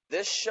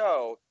 This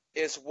show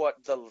is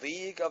what the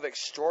League of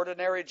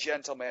Extraordinary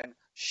Gentlemen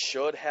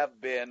should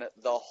have been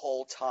the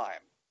whole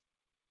time.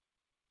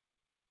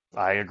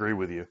 I agree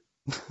with you.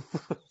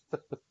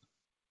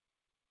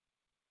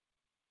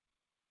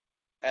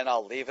 And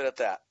I'll leave it at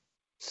that.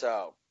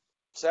 So,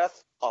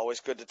 Seth, always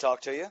good to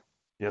talk to you.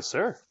 Yes,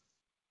 sir.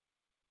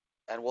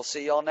 And we'll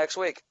see y'all next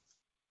week.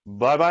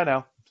 Bye-bye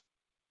now.